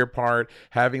 That sheer part,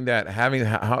 having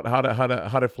how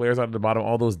the flares out at the bottom,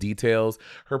 all those details,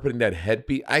 her putting that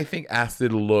headpiece. I think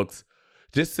Acid looks.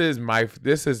 This is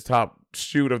top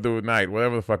shoot of the night,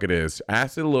 whatever the fuck it is.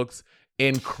 Acid looks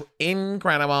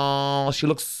incredible. She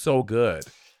looks so good.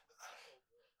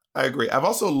 I agree. I've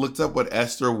also looked up what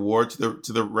Esther wore to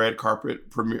the red carpet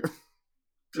premiere.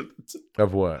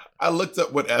 Of what? I looked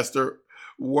up what Esther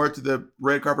wore to the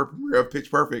red carpet premiere of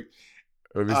Pitch Perfect.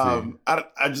 Let me see.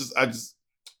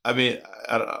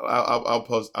 I'll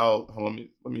post. Let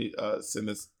me send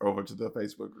this over to the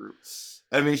Facebook group.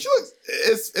 I mean, she looks.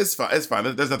 It's fine. It's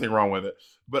fine. There's nothing wrong with it.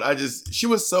 But she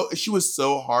was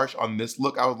so harsh on this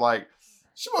look. I was like,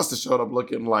 she must have showed up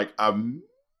looking like $1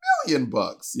 million.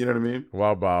 You know what I mean?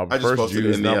 Wow, Bob. First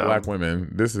Jews, now black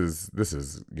women. This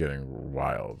is getting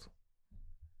wild.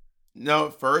 No,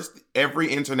 first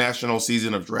every international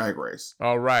season of Drag Race.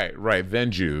 Oh, right.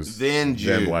 Then Jews. Then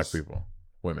black people,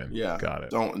 women. Yeah, got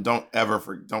it. Don't ever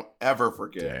forget.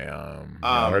 Damn,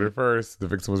 I heard it first. The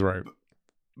victim was right.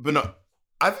 But no,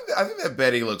 I think that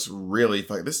Betty looks really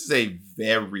fun. This is a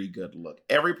very good look.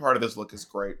 Every part of this look is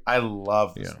great. I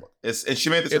love this look. And she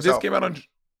made this herself.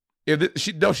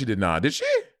 She did not. Did she?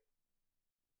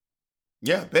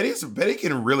 Yeah, Betty's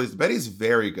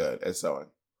very good at sewing.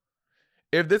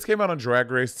 If this came out on Drag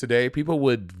Race today, people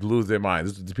would lose their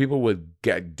minds. People would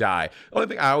die. The only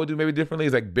thing I would do maybe differently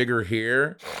is like bigger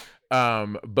hair.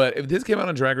 But if this came out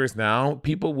on Drag Race now,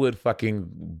 people would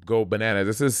fucking go bananas.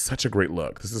 This is such a great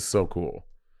look. This is so cool.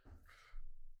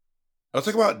 Let's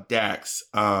talk about Dax.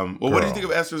 What do you think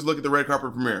of Esther's look at the red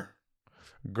carpet premiere?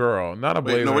 Girl, not a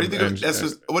blazer. No, what do you think of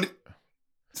Esther's?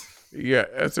 Yeah,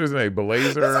 Esther's in a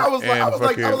blazer. I was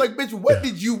like, bitch, what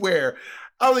did you wear?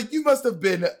 I was like, you must have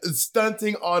been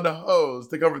stunting on the hose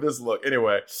to cover this look.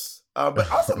 Anyway, but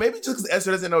also maybe just because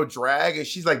Esther doesn't know drag, and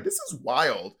she's like, this is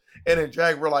wild. And in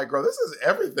drag, we're like, girl, this is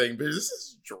everything, bitch. This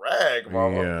is drag,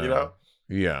 mama. Yeah. You know?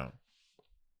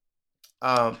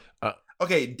 Yeah.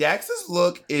 Okay, Dax's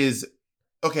look is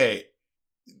okay.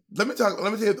 Let me tell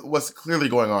you what's clearly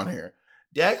going on here.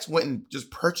 Dax went and just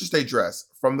purchased a dress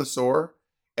from the store,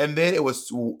 and then it was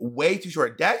way too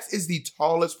short. Dax is the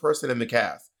tallest person in the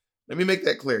cast. Let me make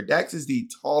that clear. Dax is the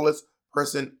tallest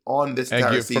person on this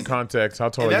entire season. For context, how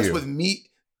tall are you? And that's with me.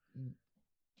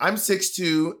 I'm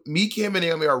 6'2". Me, Kim, and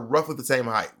Naomi are roughly the same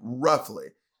height. Roughly.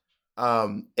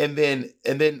 And then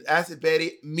Acid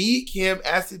Betty, me, Kim,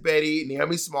 Acid Betty,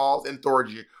 Naomi Smalls, and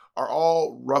Thorgy are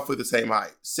all roughly the same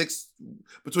height.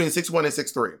 Between 6'1" and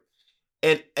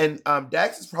 6'3". And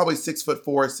Dax is probably 6'4",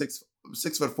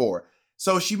 6'4".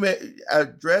 So she made a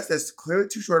dress that's clearly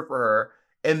too short for her.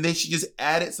 And then she just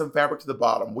added some fabric to the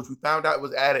bottom, which we found out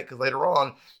was added because later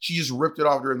on, she just ripped it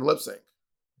off during the lip sync.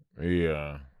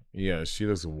 Yeah. Yeah, she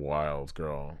looks wild,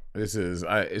 girl.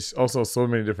 It's also so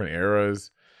many different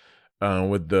eras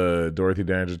with the Dorothy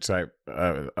Dandridge type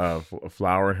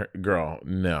flower. Girl,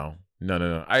 no.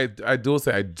 I do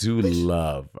say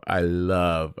I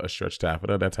love a stretch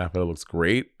taffeta. That taffeta looks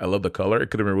great. I love the color.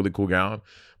 It could have been a really cool gown,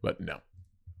 but no.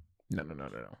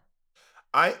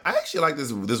 I actually like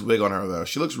this wig on her though.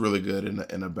 She looks really good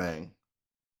in a bang.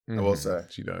 Mm-hmm. I will say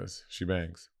she does. She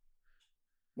bangs.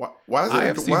 Why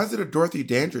is it a Dorothy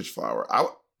Dandridge flower? I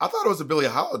thought it was a Billie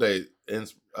Holiday.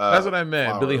 That's what I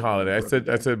meant, Billie Holiday. I said.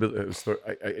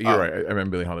 You're right. I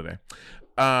meant Billie Holiday.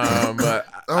 But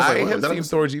I have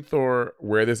seen Thor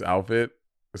wear this outfit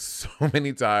so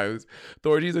many times.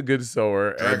 Thorgy's a good sewer,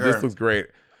 and this looks great.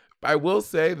 I will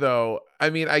say though, I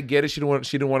get it. She didn't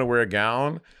want to wear a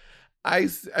gown. I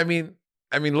mean,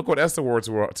 look what Esther wore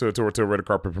to a red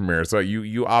carpet premiere. So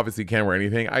you obviously can't wear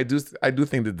anything. I do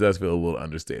think that does feel a little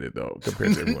understated though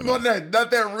compared to everyone else.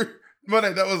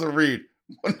 Monet, that was a read.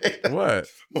 What?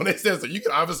 Monet said so. You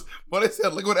can obviously. Monet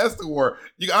said, "Look what Esther wore.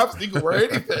 You can wear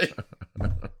anything."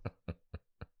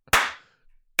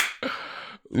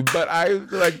 But I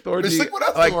like Thorgy. Look what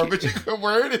Esther wore, but you can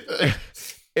wear anything.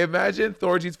 Imagine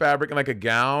Thorgy's fabric in like a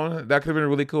gown. That could have been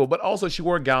really cool. But also, she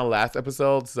wore a gown last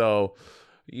episode, so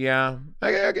yeah.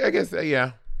 I guess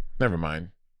yeah. Never mind.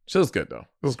 She looks good though.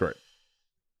 It was great.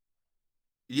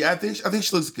 Yeah, I think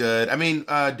she looks good. I mean,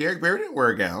 Derek Barry didn't wear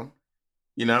a gown.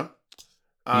 You know.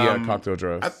 Cocktail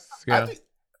dress. I think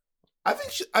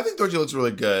Thorgy looks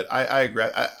really good. I agree.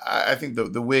 I think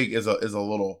the wig is a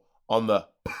little on the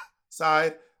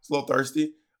side. It's a little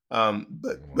thirsty.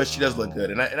 But she does look good,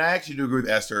 and I actually do agree with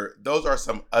Esther. Those are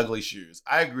some ugly shoes.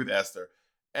 I agree with Esther,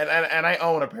 and I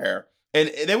own a pair, and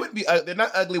they wouldn't be. They're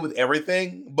not ugly with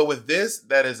everything, but with this,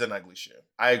 that is an ugly shoe.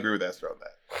 I agree with Esther on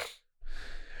that.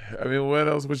 I mean, what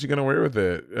else was she gonna wear with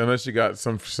it? Unless she got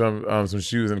some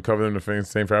shoes and covered them in the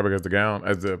same fabric as the gown,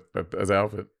 as the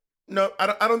outfit. No,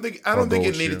 I don't think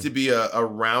it needed to be a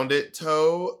rounded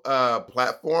toe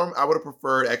platform. I would have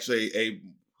preferred actually a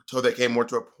toe that came more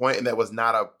to a point and that was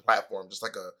not a platform, just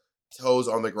like a toes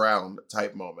on the ground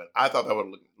type moment. I thought that would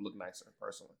look nicer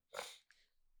personally.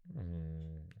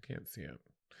 I can't see it.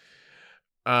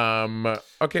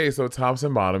 Okay, so tops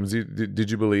and bottoms.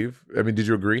 Did you believe? I mean, did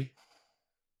you agree?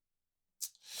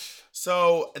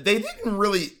 So they didn't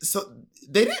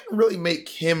really make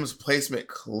Kim's placement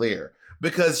clear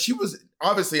because she was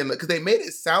obviously because they made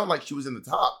it sound like she was in the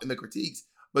top in the critiques.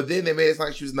 But then they made it sound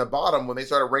like she was in the bottom when they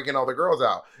started ranking all the girls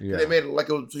out. Yeah. They made it like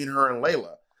it was between her and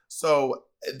Layla. So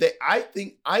I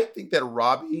think that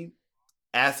Robbie,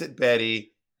 Acid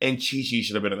Betty, and Chi-Chi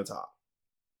should have been in the top,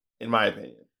 in my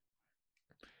opinion.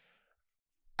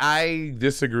 I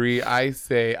disagree. I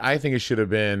think it should have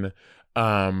been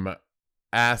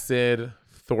Acid,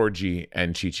 Thorgy,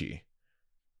 and Chi-Chi.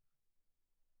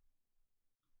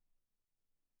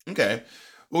 Okay.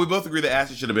 Well, we both agree that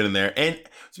Acid should have been in there. And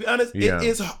to be honest, it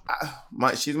is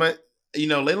Layla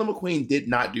McQueen did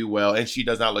not do well, and she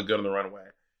does not look good on the runway.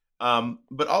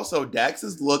 But also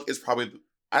Dax's look is probably,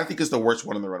 I think, is the worst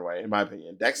one on the runway, in my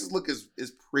opinion. Dax's look is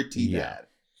pretty bad.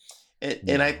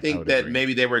 And I think that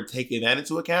maybe they were taking that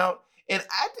into account. And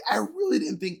I really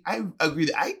didn't think, I agree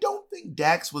that I don't think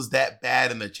Dax was that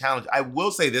bad in the challenge. I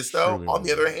will say this though, Surely on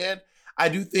the other hand, I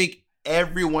do think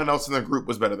everyone else in the group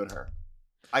was better than her.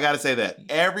 I got to say that.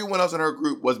 Everyone else in her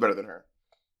group was better than her.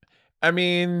 I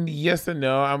mean, yes and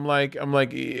no. I'm like,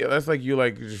 that's like you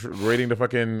like rating the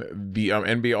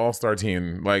NBA All-Star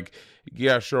team. Like,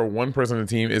 yeah, sure, one person on the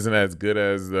team isn't as good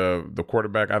as the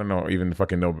quarterback. I don't know, even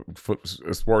fucking know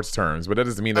sports terms, but that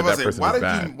doesn't mean that person is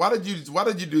bad. Why did you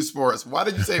do sports? Why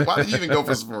did you even go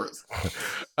for sports?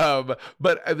 But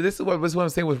this is what I'm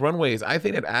saying with runways. I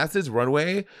think that Acid's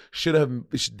runway she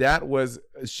was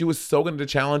so good at the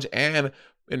challenge, and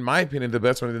in my opinion, the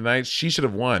best one of the night, she should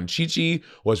have won. Chi-Chi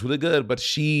was really good, but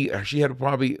she had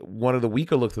probably one of the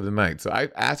weaker looks of the night. So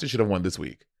Acid should have won this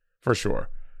week, for sure.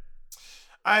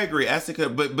 I agree. Acid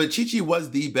could, but Chi-Chi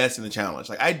was the best in the challenge.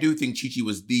 Like, I do think Chi-Chi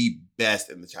was the best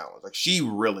in the challenge. Like, she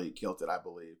really killed it, I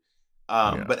believe.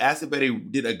 But Acid Betty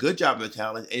did a good job in the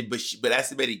challenge, but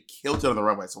Acid Betty killed it on the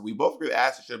runway. So we both agree that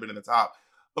Acid should have been in the top.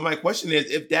 But my question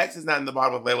is, if Dax is not in the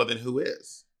bottom of Layla, then who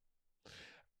is?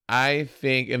 I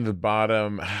think in the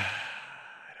bottom, I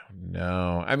don't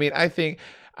know. I mean, I think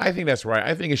that's right.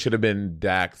 I think it should have been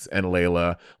Dax and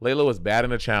Layla. Layla was bad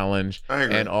in the challenge,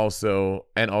 and also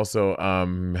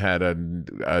had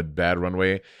a bad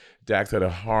runway. Dax had a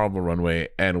horrible runway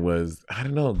and I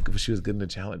don't know, she was good in the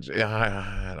challenge.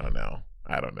 I don't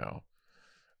know.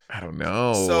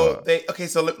 So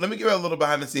let me give you a little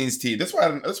behind the scenes tea. That's why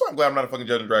I'm glad I'm not a fucking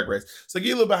judge in Drag Race. So give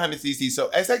you a little behind the scenes tea. So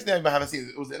it's actually behind the scenes.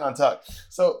 It was in Untucked.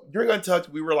 So during Untucked,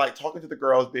 we were like talking to the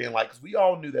girls, being like, because we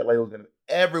all knew that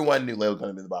everyone knew Layla was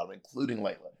gonna be in the bottom, including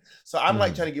Layla. So I'm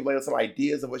like trying to give Layla some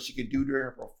ideas of what she could do during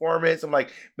her performance. I'm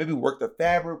like, maybe work the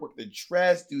fabric, work the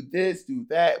dress, do this, do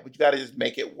that, but you got to just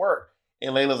make it work.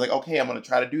 And Layla's like, okay, I'm gonna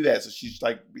try to do that. So she's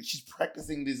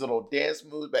practicing these little dance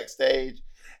moves backstage.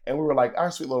 And we were like,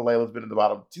 our sweet little Layla's been in the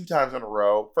bottom 2 times in a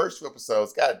row. First 2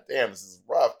 episodes. God damn, this is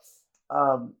rough.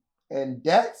 And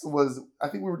Dax I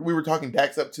think we were talking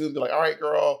Dax up too. And they're like, all right,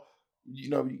 girl,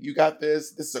 you got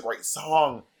this. This is a great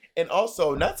song. And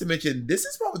also, not to mention, this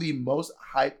is probably the most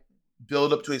hype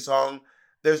build up to a song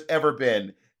there's ever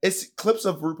been. It's clips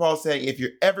of RuPaul saying, if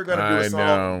you're ever going to do a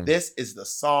song, this is the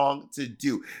song to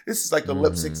do. This is like the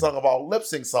lip sync song of all lip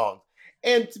sync songs.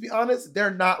 And to be honest, they're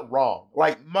not wrong.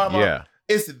 Like, mama. Yeah.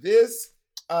 It's this,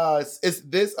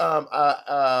 and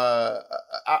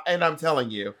I'm telling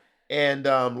you, and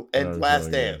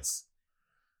Last Dance.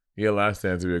 Yeah, Last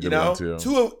Dance would be a good one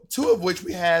too. Two of which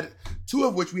we had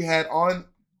on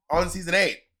season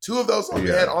 8. 2 of those songs we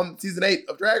had on season 8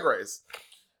 of Drag Race.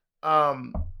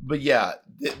 But yeah,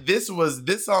 this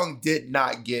song did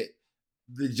not get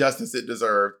the justice it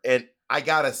deserved, and I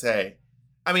gotta say,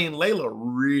 I mean, Layla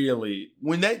really,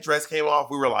 when that dress came off,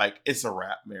 we were like, it's a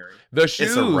wrap, Mary. The shoes.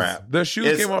 It's a wrap. The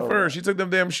shoes came off first. Wrap. She took them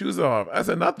damn shoes off. I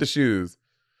said, not the shoes.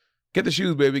 Get the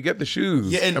shoes, baby. Get the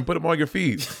shoes. Yeah, and put them on your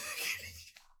feet.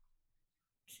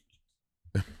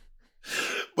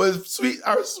 But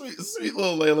our sweet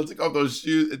little Layla took off those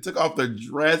shoes and took off the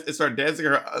dress and started dancing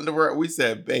in her underwear. We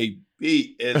said, baby,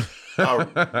 it's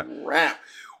a wrap.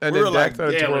 And then Dax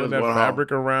started twirling that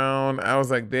fabric around. I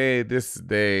was like, it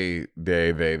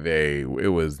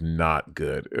was not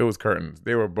good. It was curtains.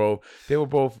 They were both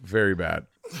very bad.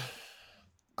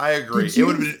 I agree. Did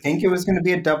you think it was going to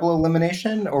be a double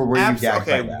elimination, or were you gagged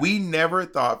by that? We never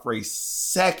thought for a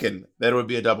second that it would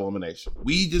be a double elimination.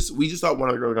 We just thought one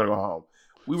of the girls was going to go home.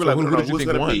 We were like, we don't know who's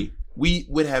going to be. We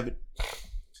would have.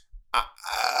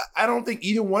 I don't think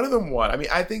either one of them won. I mean,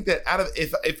 I think that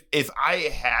if I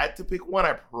had to pick one,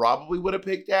 I probably would have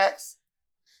picked Dax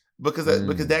because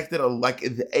Dax did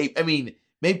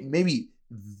maybe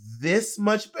this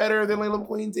much better than Layla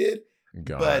McQueen did.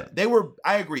 But they were.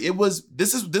 I agree.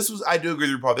 This was. I do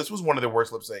agree with RuPaul. This was one of the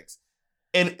worst lip syncs,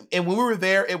 and when we were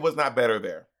there, it was not better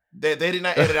there. They did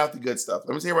not edit out the good stuff.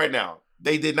 Let me say it right now.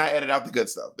 They did not edit out the good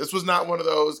stuff. This was not one of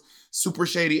those super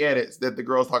shady edits that the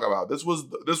girls talk about. This was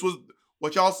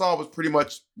what y'all saw was pretty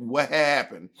much what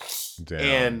happened.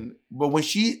 Damn. But when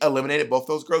she eliminated both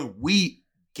those girls, we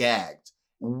gagged.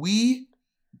 We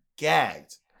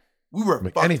were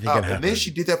fucked up. And then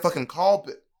she did that fucking call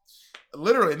bit.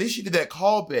 Literally, and then she did that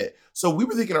call bit. So we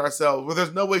were thinking to ourselves, well,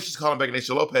 there's no way she's calling back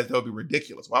Naysha Lopez. That would be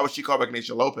ridiculous. Why would she call back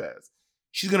Naysha Lopez?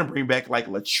 She's going to bring back like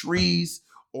Latrice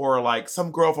or like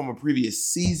some girl from a previous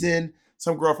season,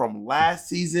 some girl from last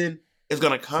season is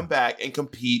going to come back and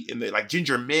compete in the like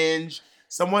Ginger Minge.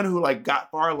 Someone who like got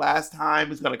far last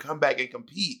time is going to come back and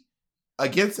compete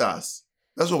against us.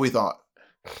 That's what we thought.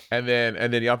 And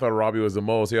then y'all thought Robbie was the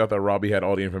mole, so y'all thought Robbie had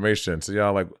all the information. So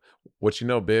y'all like, what you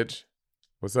know, bitch?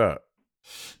 What's up?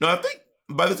 No, I think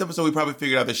by this episode, we probably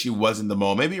figured out that she wasn't the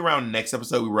mole. Maybe around next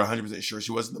episode, we were 100% sure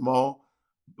she wasn't the mole.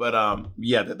 But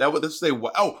yeah, that would say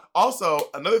what? Oh, also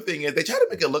another thing is they try to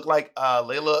make it look like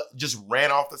Layla just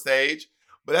ran off the stage,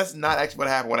 but that's not actually what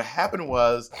happened. What happened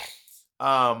was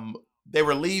they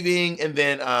were leaving, and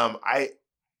then oh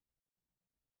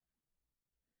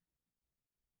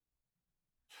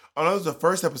no, this was the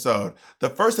first episode. The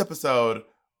first episode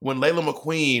when Layla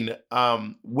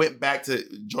McQueen went back to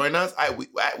join us, I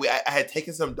had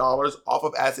taken some dollars off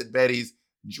of Acid Betty's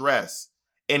dress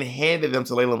and handed them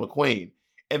to Layla McQueen.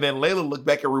 And then Layla looked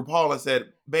back at RuPaul and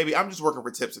said, "Baby, I'm just working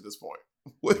for tips at this point,"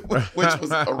 which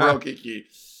was a real kiki.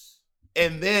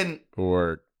 And then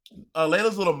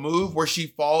Layla's little move where she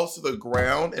falls to the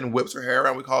ground and whips her hair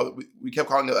around, we kept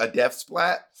calling it a death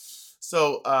splat.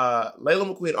 So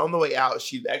Layla McQueen, on the way out,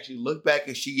 she actually looked back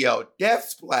and she yelled, "Death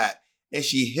splat!" And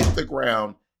she hit the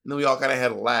ground. And then we all kind of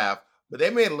had a laugh. But they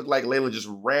made it look like Layla just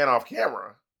ran off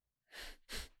camera.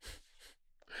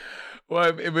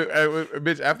 Well,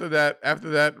 bitch, after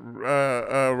that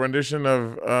rendition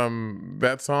of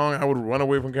that song, I would run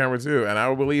away from camera too, and I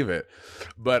would believe it.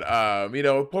 But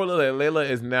poor Layla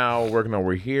is now working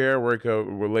over here. Where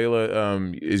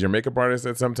Layla is your makeup artist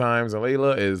at sometimes, and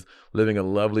Layla is living a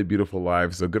lovely, beautiful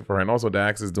life. So good for her. And also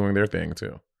Dax is doing their thing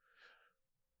too.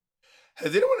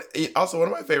 Has anyone also one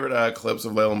of my favorite clips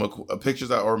of Layla McQueen, pictures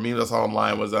or memes I saw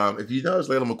online was if you notice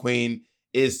Layla McQueen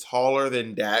is taller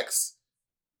than Dax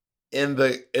in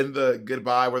the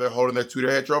goodbye where they're holding their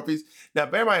Twitter head trophies. Now,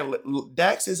 bear in mind,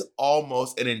 Dax is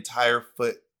almost an entire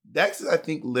foot. Dax is, I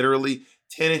think, literally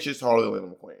 10 inches taller than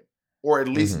Layla McQueen, or at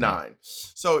least 9.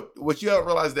 So what you don't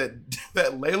realize that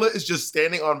Layla is just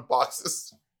standing on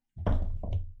boxes.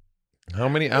 How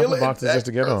many Apple boxes just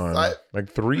to get on? Like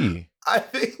 3. I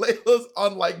think Layla's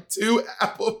on like 2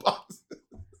 Apple boxes.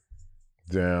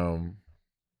 Damn.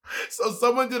 So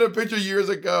someone did a picture years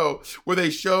ago where they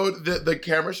showed the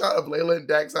camera shot of Layla and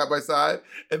Dax side by side,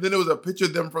 and then it was a picture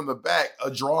of them from the back,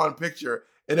 a drawn picture,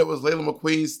 and it was Layla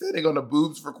McQueen standing on the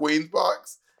boobs for Queen's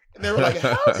box. And they were like,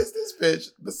 how is this bitch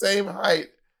the same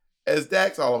height as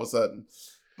Dax all of a sudden?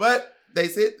 But they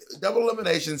said double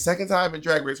elimination, second time in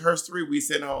Drag Race. Hers 3, we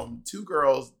sent home 2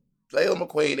 girls, Layla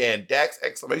McQueen and Dax !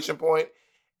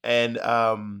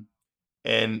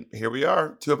 And here we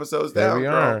are, 2 episodes down. There we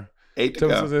are. 8 to 2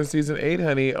 go. episodes in season 8,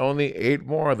 honey. Only 8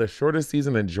 more. The shortest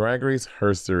season in Drag Race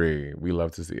history. We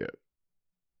love to see it.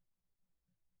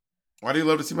 Why do you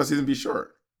love to see my season be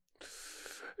short?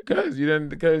 Because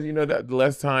that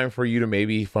less time for you to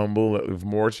maybe fumble,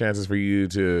 more chances for you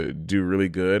to do really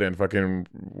good and fucking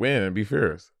win and be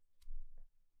fierce.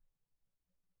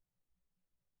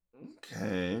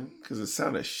 Okay, because it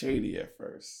sounded shady at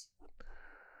first.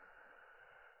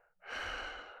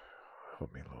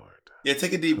 Help me, Lord. Yeah,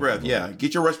 take a deep breath. Yeah,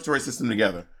 get your respiratory system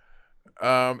together.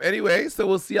 Anyway, so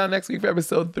we'll see y'all next week for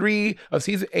episode 3 of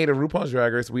season 8 of RuPaul's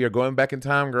Drag Race. We are going back in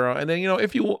time, girl. And then,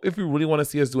 if you really want to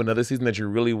see us do another season that you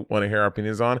really want to hear our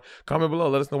opinions on, comment below.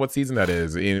 Let us know what season that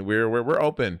is. And we're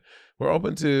open. We're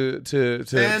open to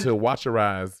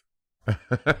watcherize.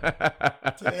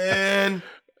 10.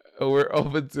 We're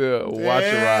open to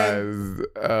watcherize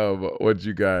what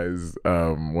you guys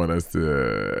want us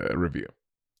to review.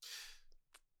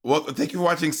 Well, thank you for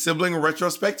watching Sibling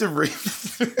Retrospective. All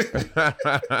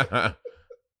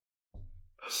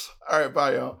right,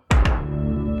 bye, y'all.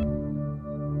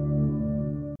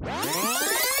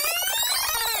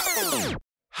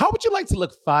 How would you like to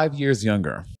look 5 years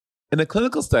younger? In a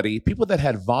clinical study, people that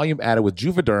had volume added with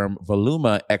Juvederm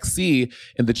Voluma XC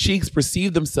in the cheeks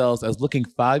perceived themselves as looking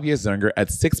 5 years younger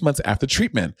at 6 months after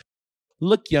treatment.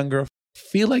 Look younger,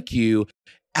 feel like you.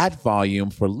 Add volume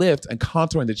for lift and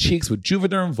contour in the cheeks with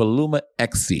Juvederm Voluma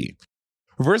XC.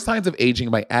 Reverse signs of aging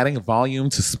by adding volume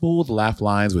to smooth laugh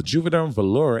lines with Juvederm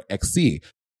Volure XC.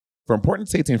 For important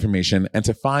safety information and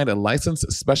to find a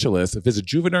licensed specialist, visit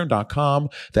juvederm.com.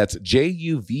 That's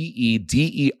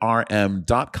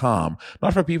JUVEDERM.com.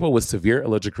 Not for people with severe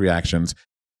allergic reactions,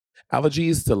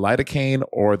 allergies to lidocaine,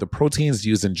 or the proteins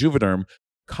used in Juvederm.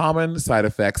 Common side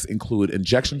effects include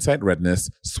injection site redness,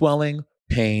 swelling,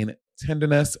 pain,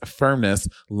 tenderness, firmness,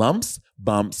 lumps,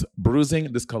 bumps,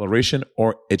 bruising, discoloration,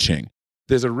 or itching.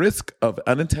 There's a risk of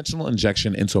unintentional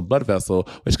injection into a blood vessel,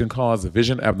 which can cause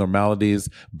vision abnormalities,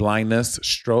 blindness,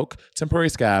 stroke, temporary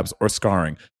scabs, or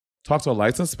scarring. Talk to a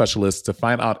licensed specialist to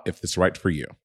find out if it's right for you.